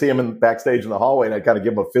 and I would see him backstage in the hallway, and I'd kind of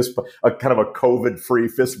give him a kind of a COVID-free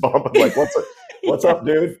fist bump. I'm like, what's up,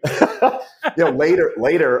 dude?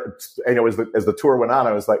 Later, as the tour went on,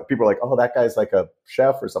 I was like, people were like, oh, that guy's like a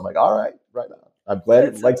chef or something. Like, all right, right on. I'm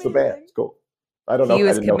glad he likes the band. It's cool. I don't know. He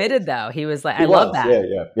was committed, though. He was like, I love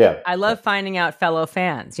that. Yeah. I love finding out fellow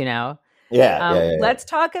fans, Yeah. Let's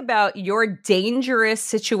talk about your dangerous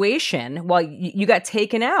situation while you got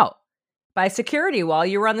taken out by security while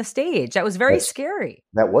you were on the stage. That was very scary.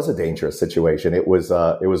 That was a dangerous situation. It was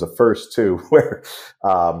a first too, where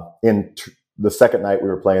the second night we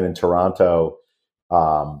were playing in Toronto,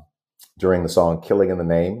 during the song "Killing in the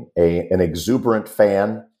Name," an exuberant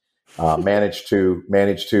fan managed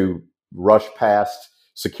to rush past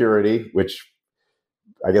security, which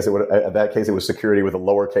I guess it would, in that case, it was security with a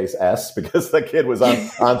lowercase s because the kid was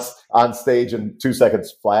on stage in 2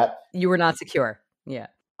 seconds flat. You were not secure. Yeah.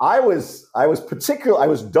 I was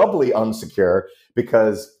doubly unsecure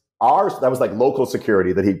because that was like local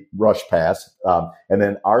security that he rushed past. And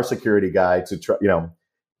then our security guy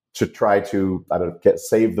to try to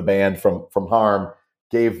save the band from harm,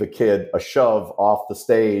 gave the kid a shove off the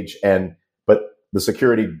stage, but the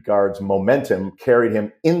security guard's momentum carried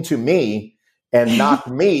him into me and knocked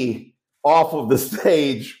me off of the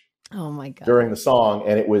stage. Oh my God. During the song.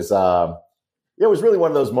 And it was really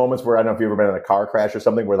one of those moments where, I don't know if you've ever been in a car crash or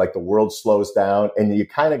something, where like the world slows down and you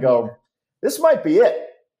kind of go, this might be it.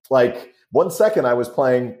 Like 1 second I was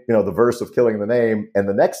playing, the verse of Killing the Name, and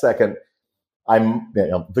the next second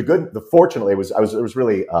fortunately it was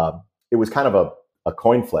really, it was kind of a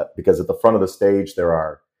coin flip, because at the front of the stage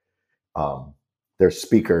there's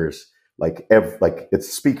speakers, like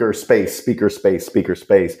it's speaker space, speaker space, speaker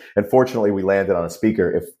space. And fortunately we landed on a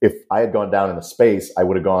speaker. If I had gone down in the space, I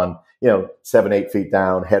would have gone, 7-8 feet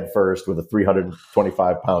down head first with a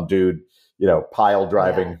 325-pound dude, pile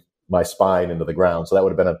driving my spine into the ground. So that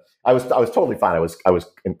would have been I was totally fine. I was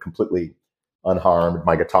completely unharmed.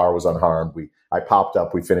 My guitar was unharmed. I popped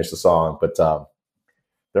up, we finished the song, but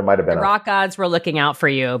there might have been the rock gods were looking out for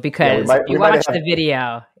you, because you watched the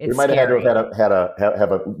video. We might have had to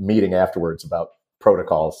have a meeting afterwards about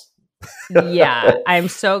protocols. Yeah, I'm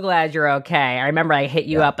so glad you're okay. I remember I hit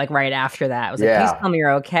you up like right after that. I was like, please tell me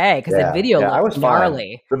you're okay, because the video looked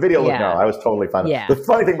gnarly. The video looked gnarly. I was totally fine. Yeah. The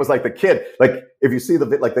funny thing was, like, the kid, like, if you see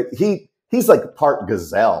he's like part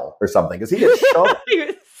gazelle or something, because he gets shoved.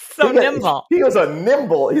 Nimble. He's a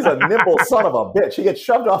nimble son of a bitch. He gets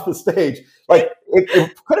shoved off the stage. Like,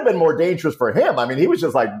 it could have been more dangerous for him. I mean, he was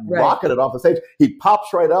just like rocking it off the stage. He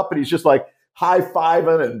pops right up and he's just like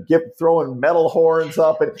high-fiving and throwing metal horns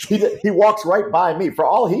up. And he walks right by me. For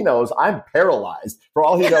all he knows, I'm paralyzed. For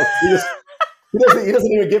all he knows, he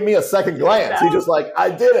doesn't even give me a second glance. He's just like,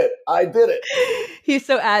 I did it. He's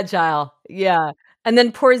so agile. Yeah. And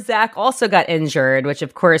then poor Zach also got injured, which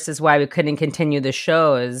of course is why we couldn't continue the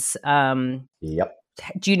shows. Yep.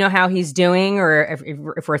 Do you know how he's doing, or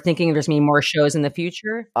if we're thinking there's going to be more shows in the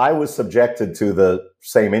future? I was subjected to the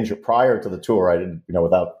same injury prior to the tour. I didn't,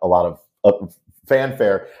 without a lot of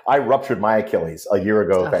fanfare, I ruptured my Achilles a year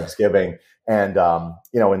ago, Thanksgiving. And,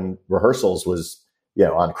 in rehearsals was,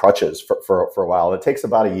 on crutches for a while. It takes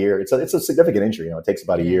about a year. It's a significant injury. It takes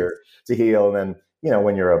about a year to heal. And then,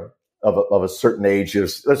 when you're of a certain age,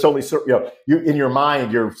 there's only certain, you in your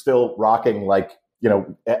mind, you're still rocking like,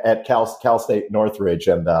 at Cal State Northridge.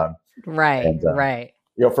 And, right.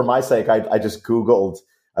 For my sake, I just Googled,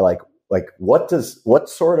 what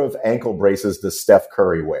sort of ankle braces does Steph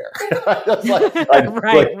Curry wear?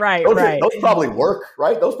 Right. Those probably work,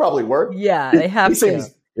 right? Those probably work. Yeah, they have to.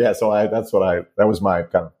 Yeah. So that was my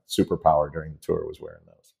kind of superpower during the tour, was wearing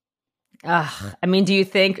those. I mean, do you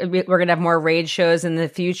think we're going to have more Rage shows in the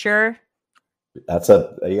future? You got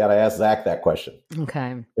to ask Zach that question.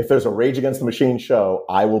 Okay. If there's a Rage Against the Machine show,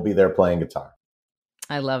 I will be there playing guitar.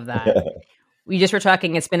 I love that. We just were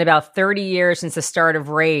talking, it's been about 30 years since the start of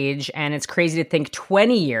Rage, and it's crazy to think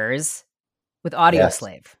 20 years with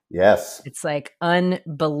Audioslave. Yes. It's like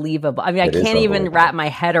unbelievable. I mean, I can't even wrap my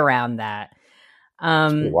head around that.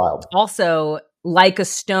 It's wild. Also, Like a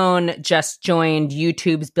Stone just joined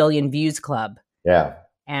YouTube's Billion Views Club. Yeah.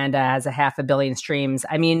 And has a 500 million streams.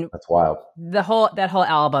 I mean, that's wild. That whole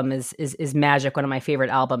album is magic. One of my favorite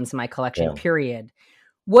albums in my collection, period.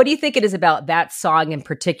 What do you think it is about that song in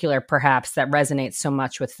particular, perhaps, that resonates so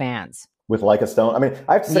much with fans? With Like a Stone? I mean,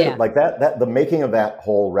 I have to say, like that the making of that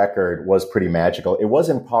whole record was pretty magical. It was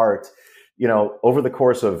in part, over the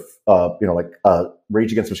course of,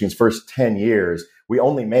 Rage Against the Machine's first 10 years, we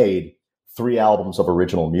only made 3 albums of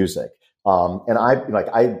original music. And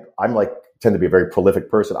I'm tend to be a very prolific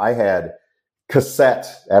person. I had cassette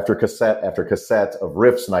after cassette after cassette of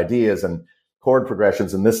riffs and ideas and chord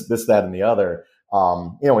progressions and this, that, and the other.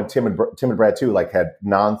 And Tim and Brad too, had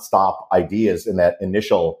nonstop ideas in that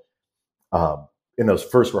initial, in those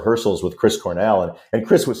first rehearsals with Chris Cornell. And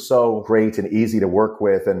Chris was so great and easy to work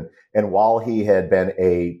with. And while he had been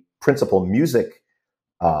a principal music,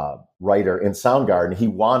 writer in Soundgarden, he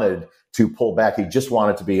wanted to pull back. He just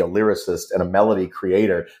wanted to be a lyricist and a melody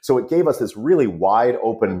creator. So it gave us this really wide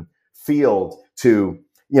open field to,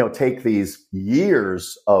 take these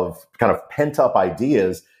years of kind of pent up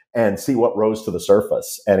ideas and see what rose to the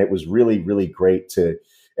surface. And it was really, really great to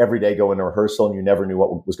every day go into rehearsal and you never knew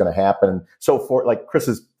what was going to happen. So Chris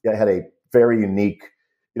has had a very unique,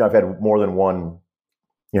 I've had more than one,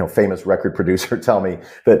 famous record producer tell me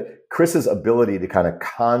that Chris's ability to kind of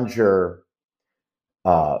conjure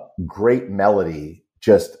great melody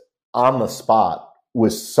just on the spot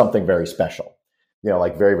was something very special.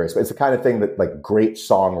 Like very, very special. It's the kind of thing that like great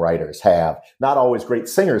songwriters have. Not always great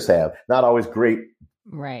singers have. Not always great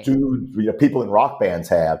people in rock bands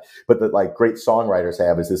have. But that like great songwriters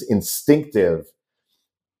have is this instinctive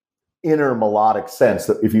inner melodic sense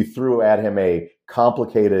that if you threw at him a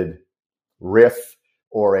complicated riff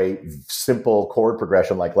or a simple chord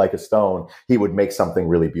progression like a stone, he would make something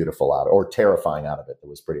really beautiful out of it, or terrifying out of it. That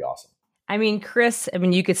was pretty awesome. I mean, Chris,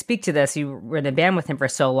 you could speak to this. You were in a band with him for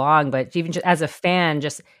so long, but even just as a fan,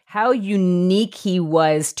 just how unique he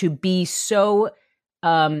was to be so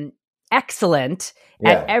excellent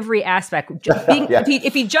at every aspect.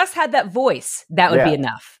 If he just had that voice, that would be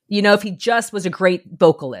enough. If he just was a great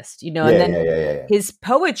vocalist, and then his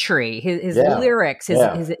poetry, his lyrics,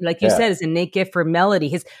 his like you said, his innate gift for melody,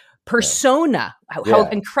 his persona, how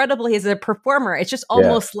incredible he is as a performer. It's just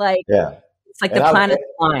almost like it's like the planet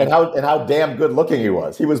line. And how damn good looking he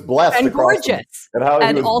was. He was blessed and gorgeous,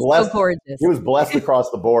 gorgeous. He was blessed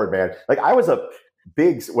across the board, man. Like I was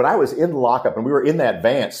when I was in lockup and we were in that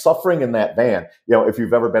van, suffering in that van, if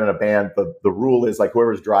you've ever been in a band, the rule is like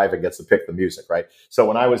whoever's driving gets to pick the music, right? So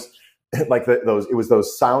when I was like it was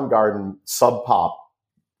those Soundgarden Sub Pop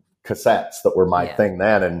cassettes that were my thing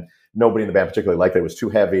then, and nobody in the band particularly liked it. It was too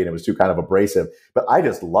heavy and it was too kind of abrasive. But I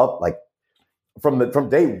just loved like from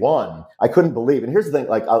day one, I couldn't believe. And here's the thing,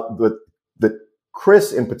 like the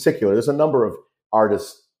Chris in particular, there's a number of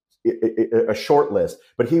artists, a short list,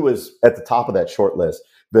 but he was at the top of that short list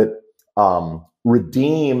that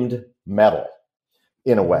redeemed metal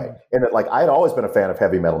in a way. And that, like, I had always been a fan of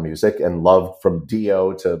heavy metal music and loved from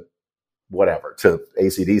Dio to whatever, to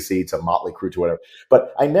AC/DC to Motley Crue to whatever.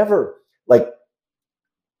 But I never, like,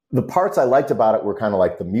 the parts I liked about it were kind of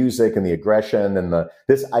like the music and the aggression and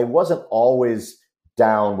I wasn't always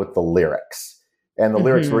down with the lyrics. And the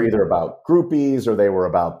lyrics were either about groupies or they were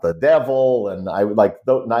about the devil. And I would like,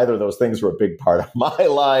 neither of those things were a big part of my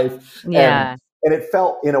life. Yeah. And it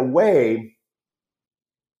felt in a way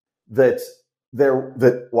that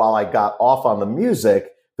while I got off on the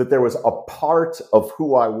music, that there was a part of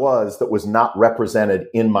who I was that was not represented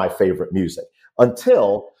in my favorite music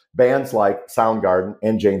until bands like Soundgarden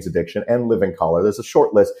and Jane's Addiction and Living Colour. There's a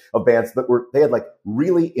short list of bands that they had like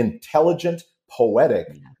really intelligent,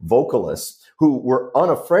 poetic vocalists who were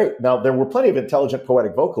unafraid. Now, there were plenty of intelligent,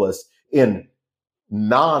 poetic vocalists in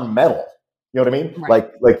non-metal. You know what I mean?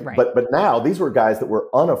 Right. Right. But now these were guys that were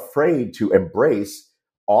unafraid to embrace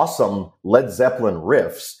awesome Led Zeppelin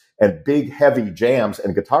riffs and big, heavy jams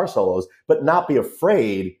and guitar solos, but not be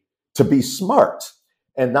afraid to be smart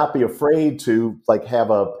and not be afraid to like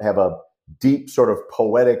have a deep sort of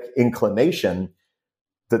poetic inclination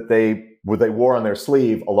that they wore on their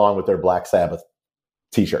sleeve along with their Black Sabbath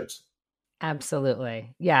t-shirts.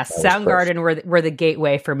 Absolutely. Yeah. Soundgarden were the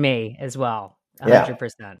gateway for me as well.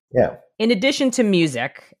 100%. Yeah. In addition to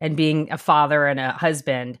music and being a father and a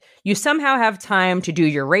husband, you somehow have time to do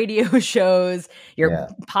your radio shows, your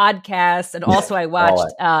podcasts, and also I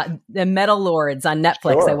watched the Metal Lords on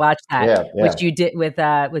Netflix. Sure. I watched that, which you did with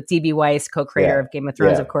D.B. Weiss, co-creator of Game of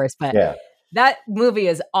Thrones, of course. But that movie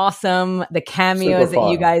is awesome. The cameos that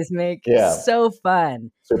you guys make, so fun.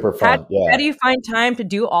 Super fun. How do you find time to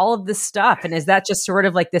do all of this stuff? And is that just sort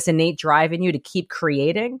of like this innate drive in you to keep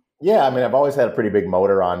creating? Yeah, I mean, I've always had a pretty big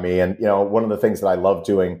motor on me. And, one of the things that I love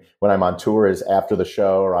doing when I'm on tour is after the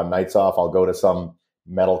show or on nights off, I'll go to some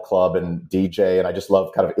metal club and DJ. And I just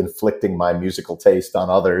love kind of inflicting my musical taste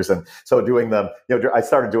on others. And so doing I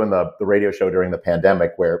started doing the radio show during the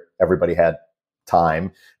pandemic where everybody had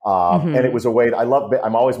time. And it was a way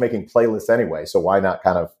I'm always making playlists anyway. So why not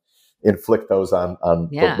kind of inflict those on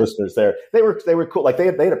the listeners there? They were cool. Like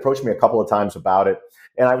they'd approached me a couple of times about it.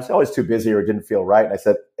 And I was always too busy or didn't feel right. And I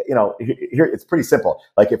said, here, it's pretty simple.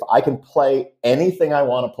 Like if I can play anything I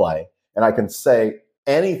want to play and I can say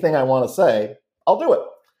anything I want to say, I'll do it.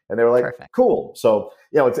 And they were like, perfect. Cool. So,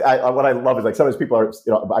 what I love is like some of these people are,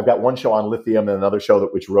 I've got one show on Lithium and another show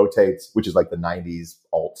which rotates, which is like the 90s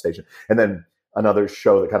alt station. And then another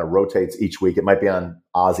show that kind of rotates each week. It might be on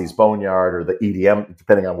Ozzy's Boneyard or the EDM,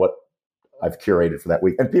 depending on what I've curated for that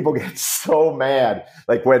week. And people get so mad,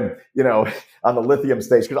 like when, on the Lithium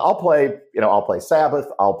stage, because I'll play Sabbath,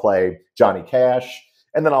 I'll play Johnny Cash,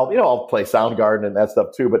 and then I'll play Soundgarden and that stuff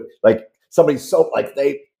too. But like somebody's so like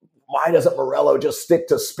why doesn't Morello just stick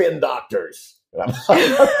to Spin Doctors?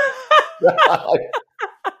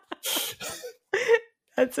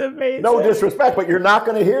 That's amazing. No disrespect, but you're not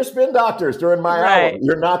going to hear Spin Doctors during my album.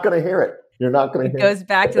 You're not going to hear it. You're not going to hear it. It goes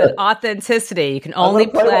back to that authenticity. You can only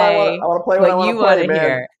play what you want to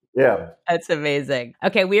hear. Yeah. That's amazing.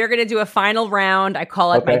 Okay, we are going to do a final round. I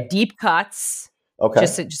call it my deep cuts. Okay.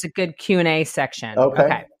 Just a good Q&A section.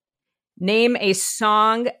 Okay. Name a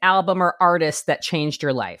song, album, or artist that changed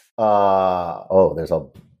your life. There's a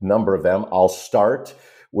number of them. I'll start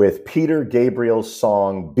with Peter Gabriel's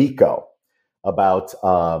song Biko about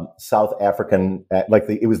South African,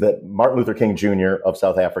 it was the Martin Luther King Jr. of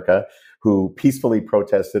South Africa who peacefully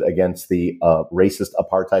protested against the racist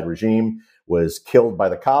apartheid regime, was killed by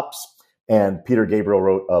the cops. And Peter Gabriel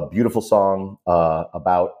wrote a beautiful song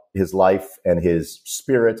about his life and his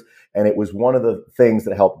spirit. And it was one of the things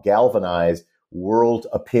that helped galvanize world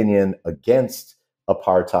opinion against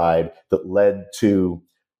apartheid that led to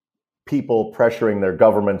people pressuring their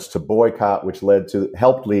governments to boycott, which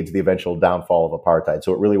helped lead to the eventual downfall of apartheid.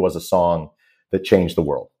 So it really was a song that changed the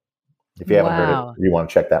world. If you haven't heard it, you want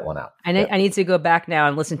to check that one out. I need to go back now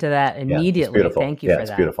and listen to that immediately. Thank you for that.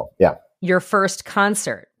 It's beautiful. Yeah. Your first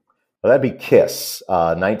concert? Well, that'd be Kiss,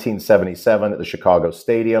 1977 at the Chicago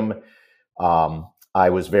Stadium. I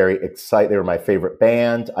was very excited. They were my favorite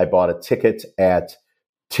band. I bought a ticket at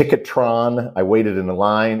Ticketron. I waited in the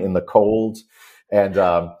line in the cold, and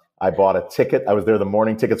I bought a ticket. I was there. The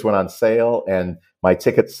morning tickets went on sale, and my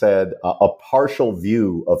ticket said a partial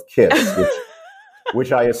view of Kiss,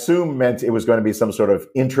 which I assume meant it was going to be some sort of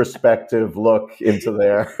introspective look into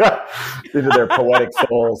their poetic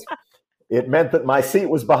souls. It meant that my seat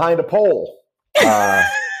was behind a pole, and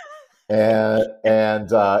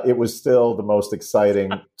it was still the most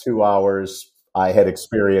exciting 2 hours I had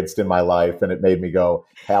experienced in my life, and it made me go,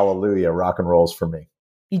 "Hallelujah, rock and roll's for me."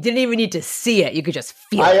 You didn't even need to see it; you could just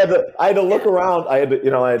feel it. I had to look around. I had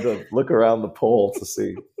to look around the pole to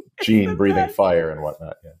see Gene breathing fire and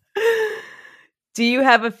whatnot. Yeah. Do you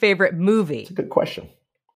have a favorite movie? It's a good question.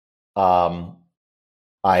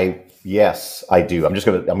 Yes, I do. I'm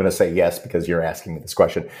going to say yes because you're asking me this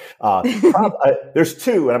question. There's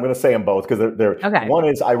two, and I'm going to say them both because they're okay. One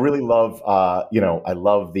is I really love, I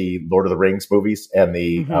love the Lord of the Rings movies, and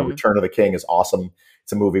the Return of the King is awesome.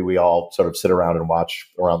 It's a movie we all sort of sit around and watch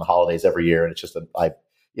around the holidays every year, and it's just the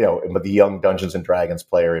young Dungeons and Dragons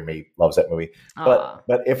player in me loves that movie. But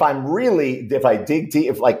if I dig deep,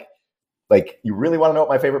 if like you really want to know what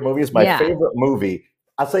my favorite movie is, favorite movie,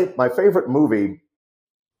 I'll say my favorite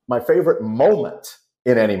moment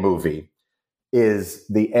in any movie is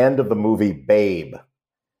the end of the movie Babe,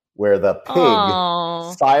 where the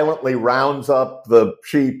pig silently rounds up the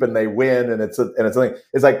sheep and they win, and it's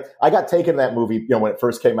like I got taken to that movie, when it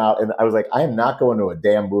first came out, and I was like, I am not going to a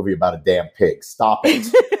damn movie about a damn pig. Stop it.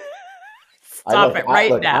 Stop it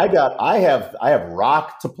right now. I have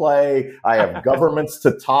rock to play. I have governments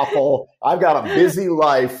to topple. I've got a busy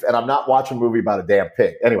life, and I'm not watching a movie about a damn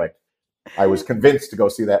pig. Anyway, I was convinced to go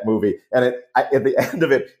see that movie. And at the end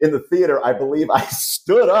of it, in the theater, I believe I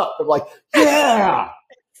stood up. I'm like, yeah!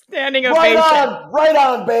 Standing ovation. Right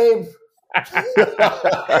on, babe.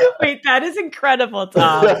 Wait, that is incredible,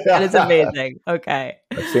 Tom. That is amazing. Okay.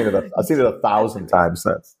 I've seen it 1,000 times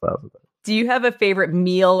since. Do you have a favorite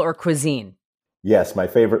meal or cuisine? Yes, my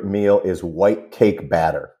favorite meal is white cake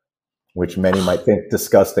batter, which many might think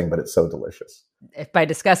disgusting, but it's so delicious. If by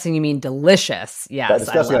disgusting you mean delicious, yes. By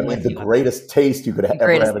disgusting, I mean the greatest taste you could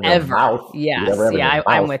ever have in your mouth. Yes,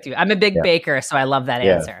 I'm with you. I'm a big baker, so I love that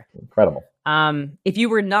answer. Incredible. If you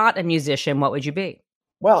were not a musician, what would you be?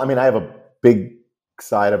 Well, I mean, I have a big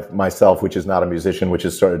side of myself, which is not a musician, which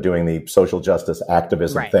is sort of doing the social justice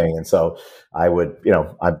activism thing. And so I would,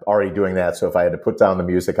 I'm already doing that. So if I had to put down the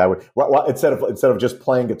music, I would, instead of just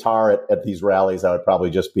playing guitar at these rallies, I would probably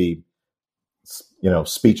just be,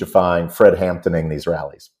 speechifying, Fred Hamptoning these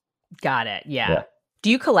rallies. Got it. Yeah. Do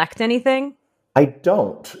you collect anything? I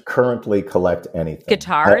don't currently collect anything.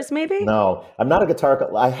 Guitars, maybe? No, I'm not a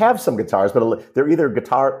guitar. I have some guitars, but they're either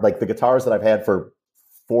like the guitars that I've had for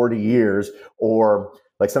 40 years, or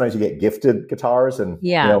like sometimes you get gifted guitars, and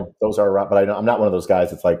those are around. But I'm not one of those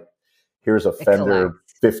guys. It's like, here's a Fender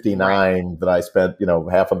 59 that I spent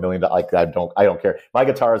 $500,000. Like I don't care. My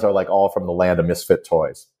guitars are like all from the land of misfit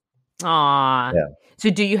toys. Aw. Yeah. So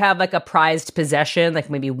do you have like a prized possession, like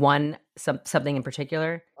maybe something in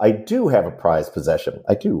particular? I do have a prized possession.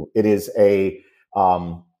 I do. It is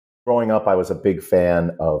growing up, I was a big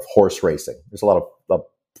fan of horse racing. There's a lot of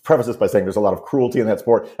preface this by saying there's a lot of cruelty in that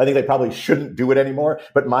sport. I think they probably shouldn't do it anymore.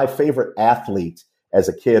 But my favorite athlete as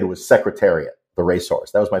a kid was Secretariat, the racehorse.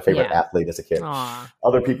 That was my favorite athlete as a kid. Aww.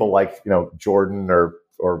 Other people like, Jordan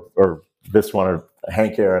or this one or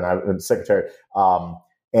Hank Aaron and Secretariat.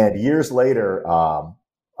 And years later,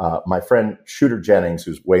 my friend Shooter Jennings,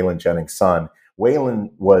 who's Waylon Jennings' son, Waylon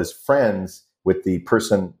was friends with the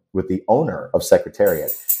owner of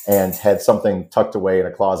Secretariat. and had something tucked away in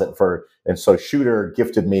a closet and so Shooter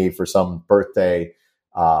gifted me for some birthday.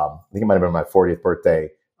 I think it might've been my 40th birthday.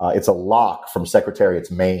 It's a lock from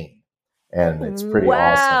Secretariat's Maine. And it's pretty awesome.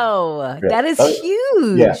 Wow, Yeah. that is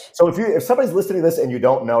huge. Yeah. So if somebody's listening to this and you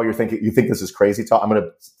don't know, you think this is crazy talk, I'm going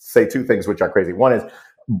to say two things which are crazy. One is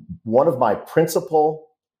one of my principal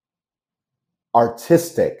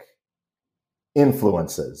artistic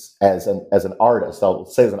influences as an artist. I'll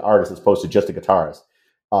say as an artist as opposed to just a guitarist.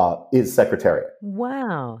 Is Secretariat.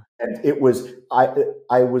 Wow. And it was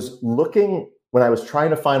I was looking when I was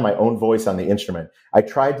trying to find my own voice on the instrument. I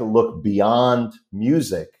tried to look beyond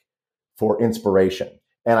music for inspiration.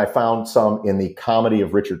 And I found some in the comedy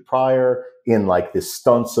of Richard Pryor, in like the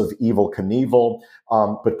stunts of Evel Knievel,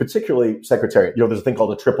 but particularly Secretariat. There's a thing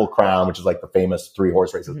called the Triple Crown, which is like the famous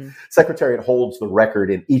 3-horse races. Mm-hmm. Secretariat holds the record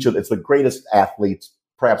in each of it's the greatest athletes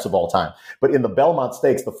perhaps of all time. But in the Belmont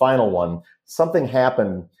Stakes, the final one, something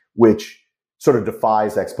happened which sort of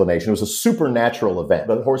defies explanation. It was a supernatural event.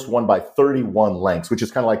 The horse won by 31 lengths, which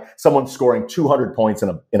is kind of like someone scoring 200 points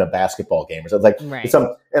in a basketball game or something. Right.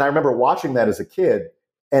 And I remember watching that as a kid,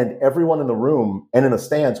 and everyone in the room and in the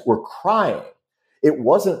stands were crying. It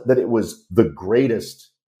wasn't that it was the greatest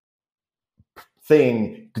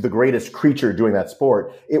thing, the greatest creature doing that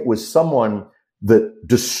sport. It was someone that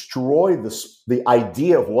destroyed the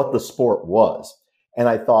idea of what the sport was. And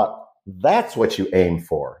I thought, that's what you aim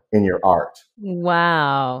for in your art.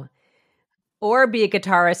 Wow. Or be a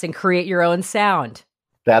guitarist and create your own sound.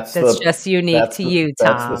 That's just unique to you,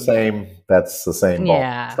 Tom. That's the same ball.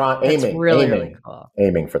 Yeah. Really cool.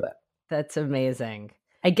 Aiming for that. That's amazing.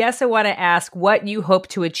 I guess I want to ask what you hope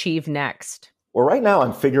to achieve next. Well, right now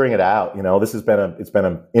I'm figuring it out. This has been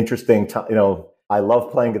an interesting time. I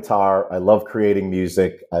love playing guitar. I love creating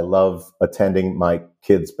music. I love attending my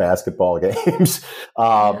kids' basketball games.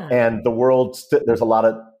 And the world,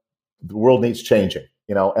 the world needs changing,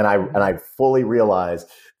 and I fully realize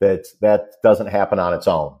that doesn't happen on its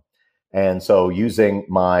own. And so using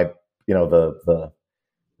my, the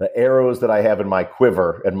arrows that I have in my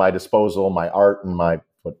quiver at my disposal, my art and my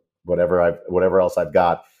whatever else I've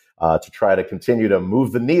got, to try to continue to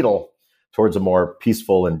move the needle towards a more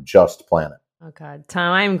peaceful and just planet. Oh, God.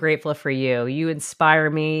 Tom, I'm grateful for you. You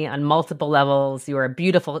inspire me on multiple levels. You are a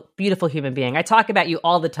beautiful, beautiful human being. I talk about you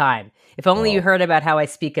all the time. If only you heard about how I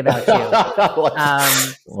speak about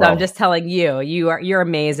you. So I'm just telling you, you're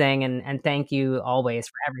amazing, and thank you always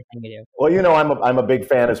for everything you do. Well, I'm a big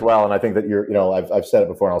fan as well, and I think that I've said it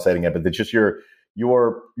before and I'll say it again, but that just your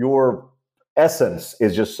essence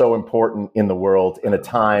is just so important in the world in a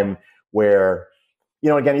time where,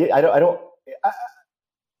 again,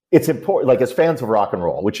 it's important, like as fans of rock and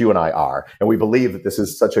roll, which you and I are, and we believe that this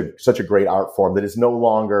is such a great art form that is no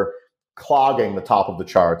longer clogging the top of the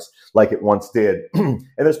charts like it once did. And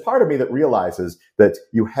there's part of me that realizes that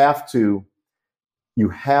you have to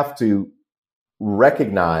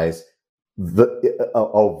recognize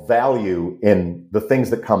the value in the things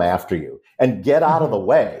that come after you and get out of the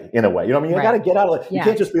way in a way. You got to get out of You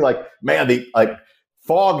can't just be like, man,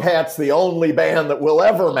 Foghat's the only band that will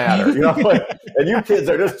ever matter, and you kids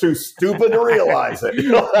are just too stupid to realize it.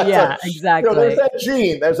 Exactly. There's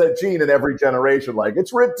that gene in every generation. Like,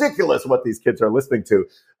 it's ridiculous what these kids are listening to.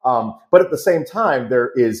 But at the same time, there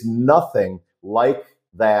is nothing like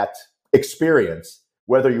that experience,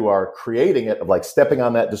 whether you are creating it, of like stepping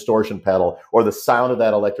on that distortion pedal or the sound of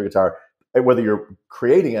that electric guitar, whether you're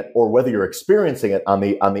creating it or whether you're experiencing it on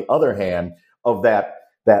the other hand, of that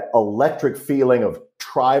electric feeling of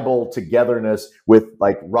tribal togetherness with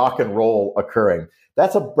like rock and roll occurring.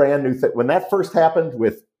 That's a brand new thing. When that first happened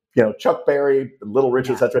with, Chuck Berry, Little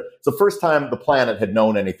Richard, etc., it's the first time the planet had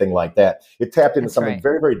known anything like that. It tapped into something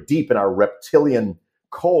very, very deep in our reptilian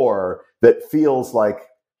core that feels like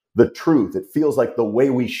the truth. It feels like the way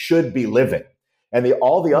we should be living. And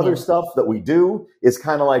all the other stuff that we do is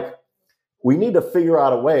kind of like, we need to figure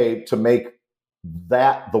out a way to make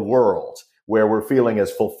that the world, where we're feeling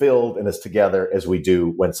as fulfilled and as together as we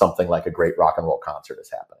do when something like a great rock and roll concert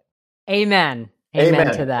is happening. Amen.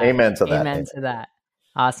 Amen to that. Amen to that. Amen to that.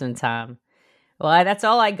 Awesome, Tom. Well, that's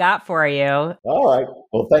all I got for you. All right.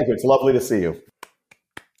 Well, thank you. It's lovely to see you.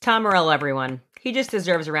 Tom Morello, everyone. He just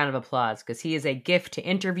deserves a round of applause because he is a gift to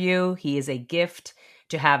interview. He is a gift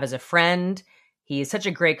to have as a friend. He is such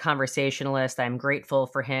a great conversationalist. I'm grateful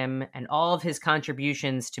for him and all of his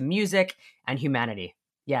contributions to music and humanity.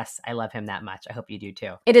 Yes, I love him that much. I hope you do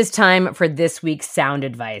too. It is time for this week's sound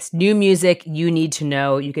advice. New music you need to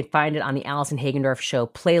know. You can find it on the Allison Hagendorf Show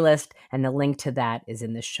playlist, and the link to that is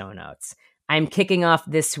in the show notes. I'm kicking off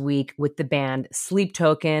this week with the band Sleep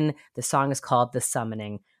Token. The song is called The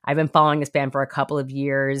Summoning. I've been following this band for a couple of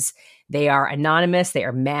years. They are anonymous. They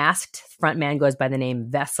are masked. Frontman goes by the name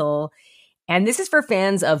Vessel. And this is for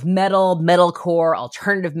fans of metal, metalcore,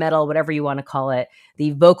 alternative metal, whatever you want to call it.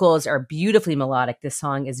 The vocals are beautifully melodic. This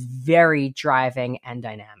song is very driving and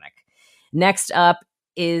dynamic. Next up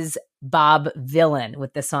is Bob Vylan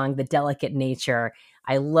with the song The Delicate Nature.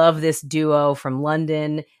 I love this duo from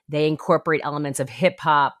London. They incorporate elements of hip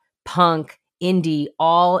hop, punk, indie,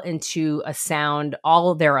 all into a sound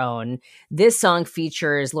all their own. This song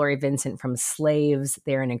features Laurie Vincent from Slaves.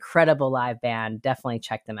 They're an incredible live band. Definitely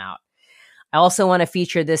check them out. I also want to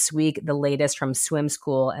feature this week the latest from Swim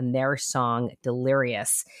School and their song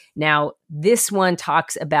Delirious. Now, this one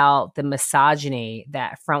talks about the misogyny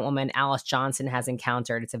that frontwoman Alice Johnson has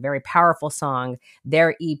encountered. It's a very powerful song.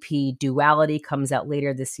 Their EP Duality comes out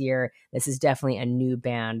later this year. This is definitely a new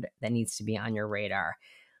band that needs to be on your radar.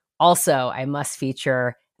 Also, I must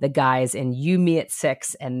feature the guys in You Me at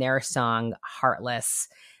 6 and their song Heartless.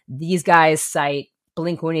 These guys cite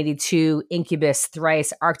Blink-182, Incubus,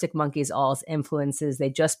 Thrice, Arctic Monkeys, all as influences. They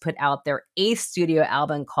just put out their 8th studio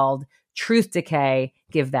album called Truth Decay.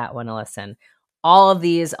 Give that one a listen. All of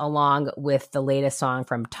these, along with the latest song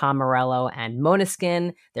from Tom Morello and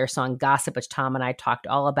Maneskin, their song Gossip, which Tom and I talked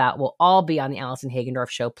all about, will all be on the Allison Hagendorf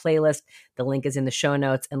Show playlist. The link is in the show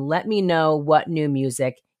notes. And let me know what new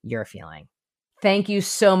music you're feeling. Thank you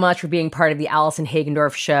so much for being part of the Allison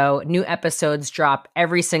Hagendorf Show. New episodes drop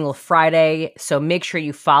every single Friday, so make sure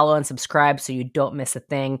you follow and subscribe so you don't miss a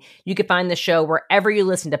thing. You can find the show wherever you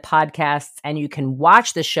listen to podcasts, and you can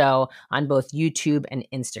watch the show on both YouTube and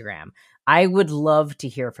Instagram. I would love to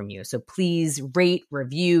hear from you, so please rate,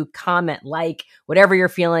 review, comment, like, whatever you're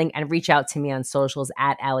feeling, and reach out to me on socials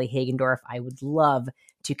at Allie Hagendorf. I would love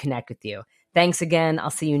to connect with you. Thanks again. I'll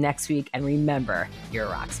see you next week, and remember, you're a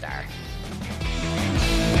rock star.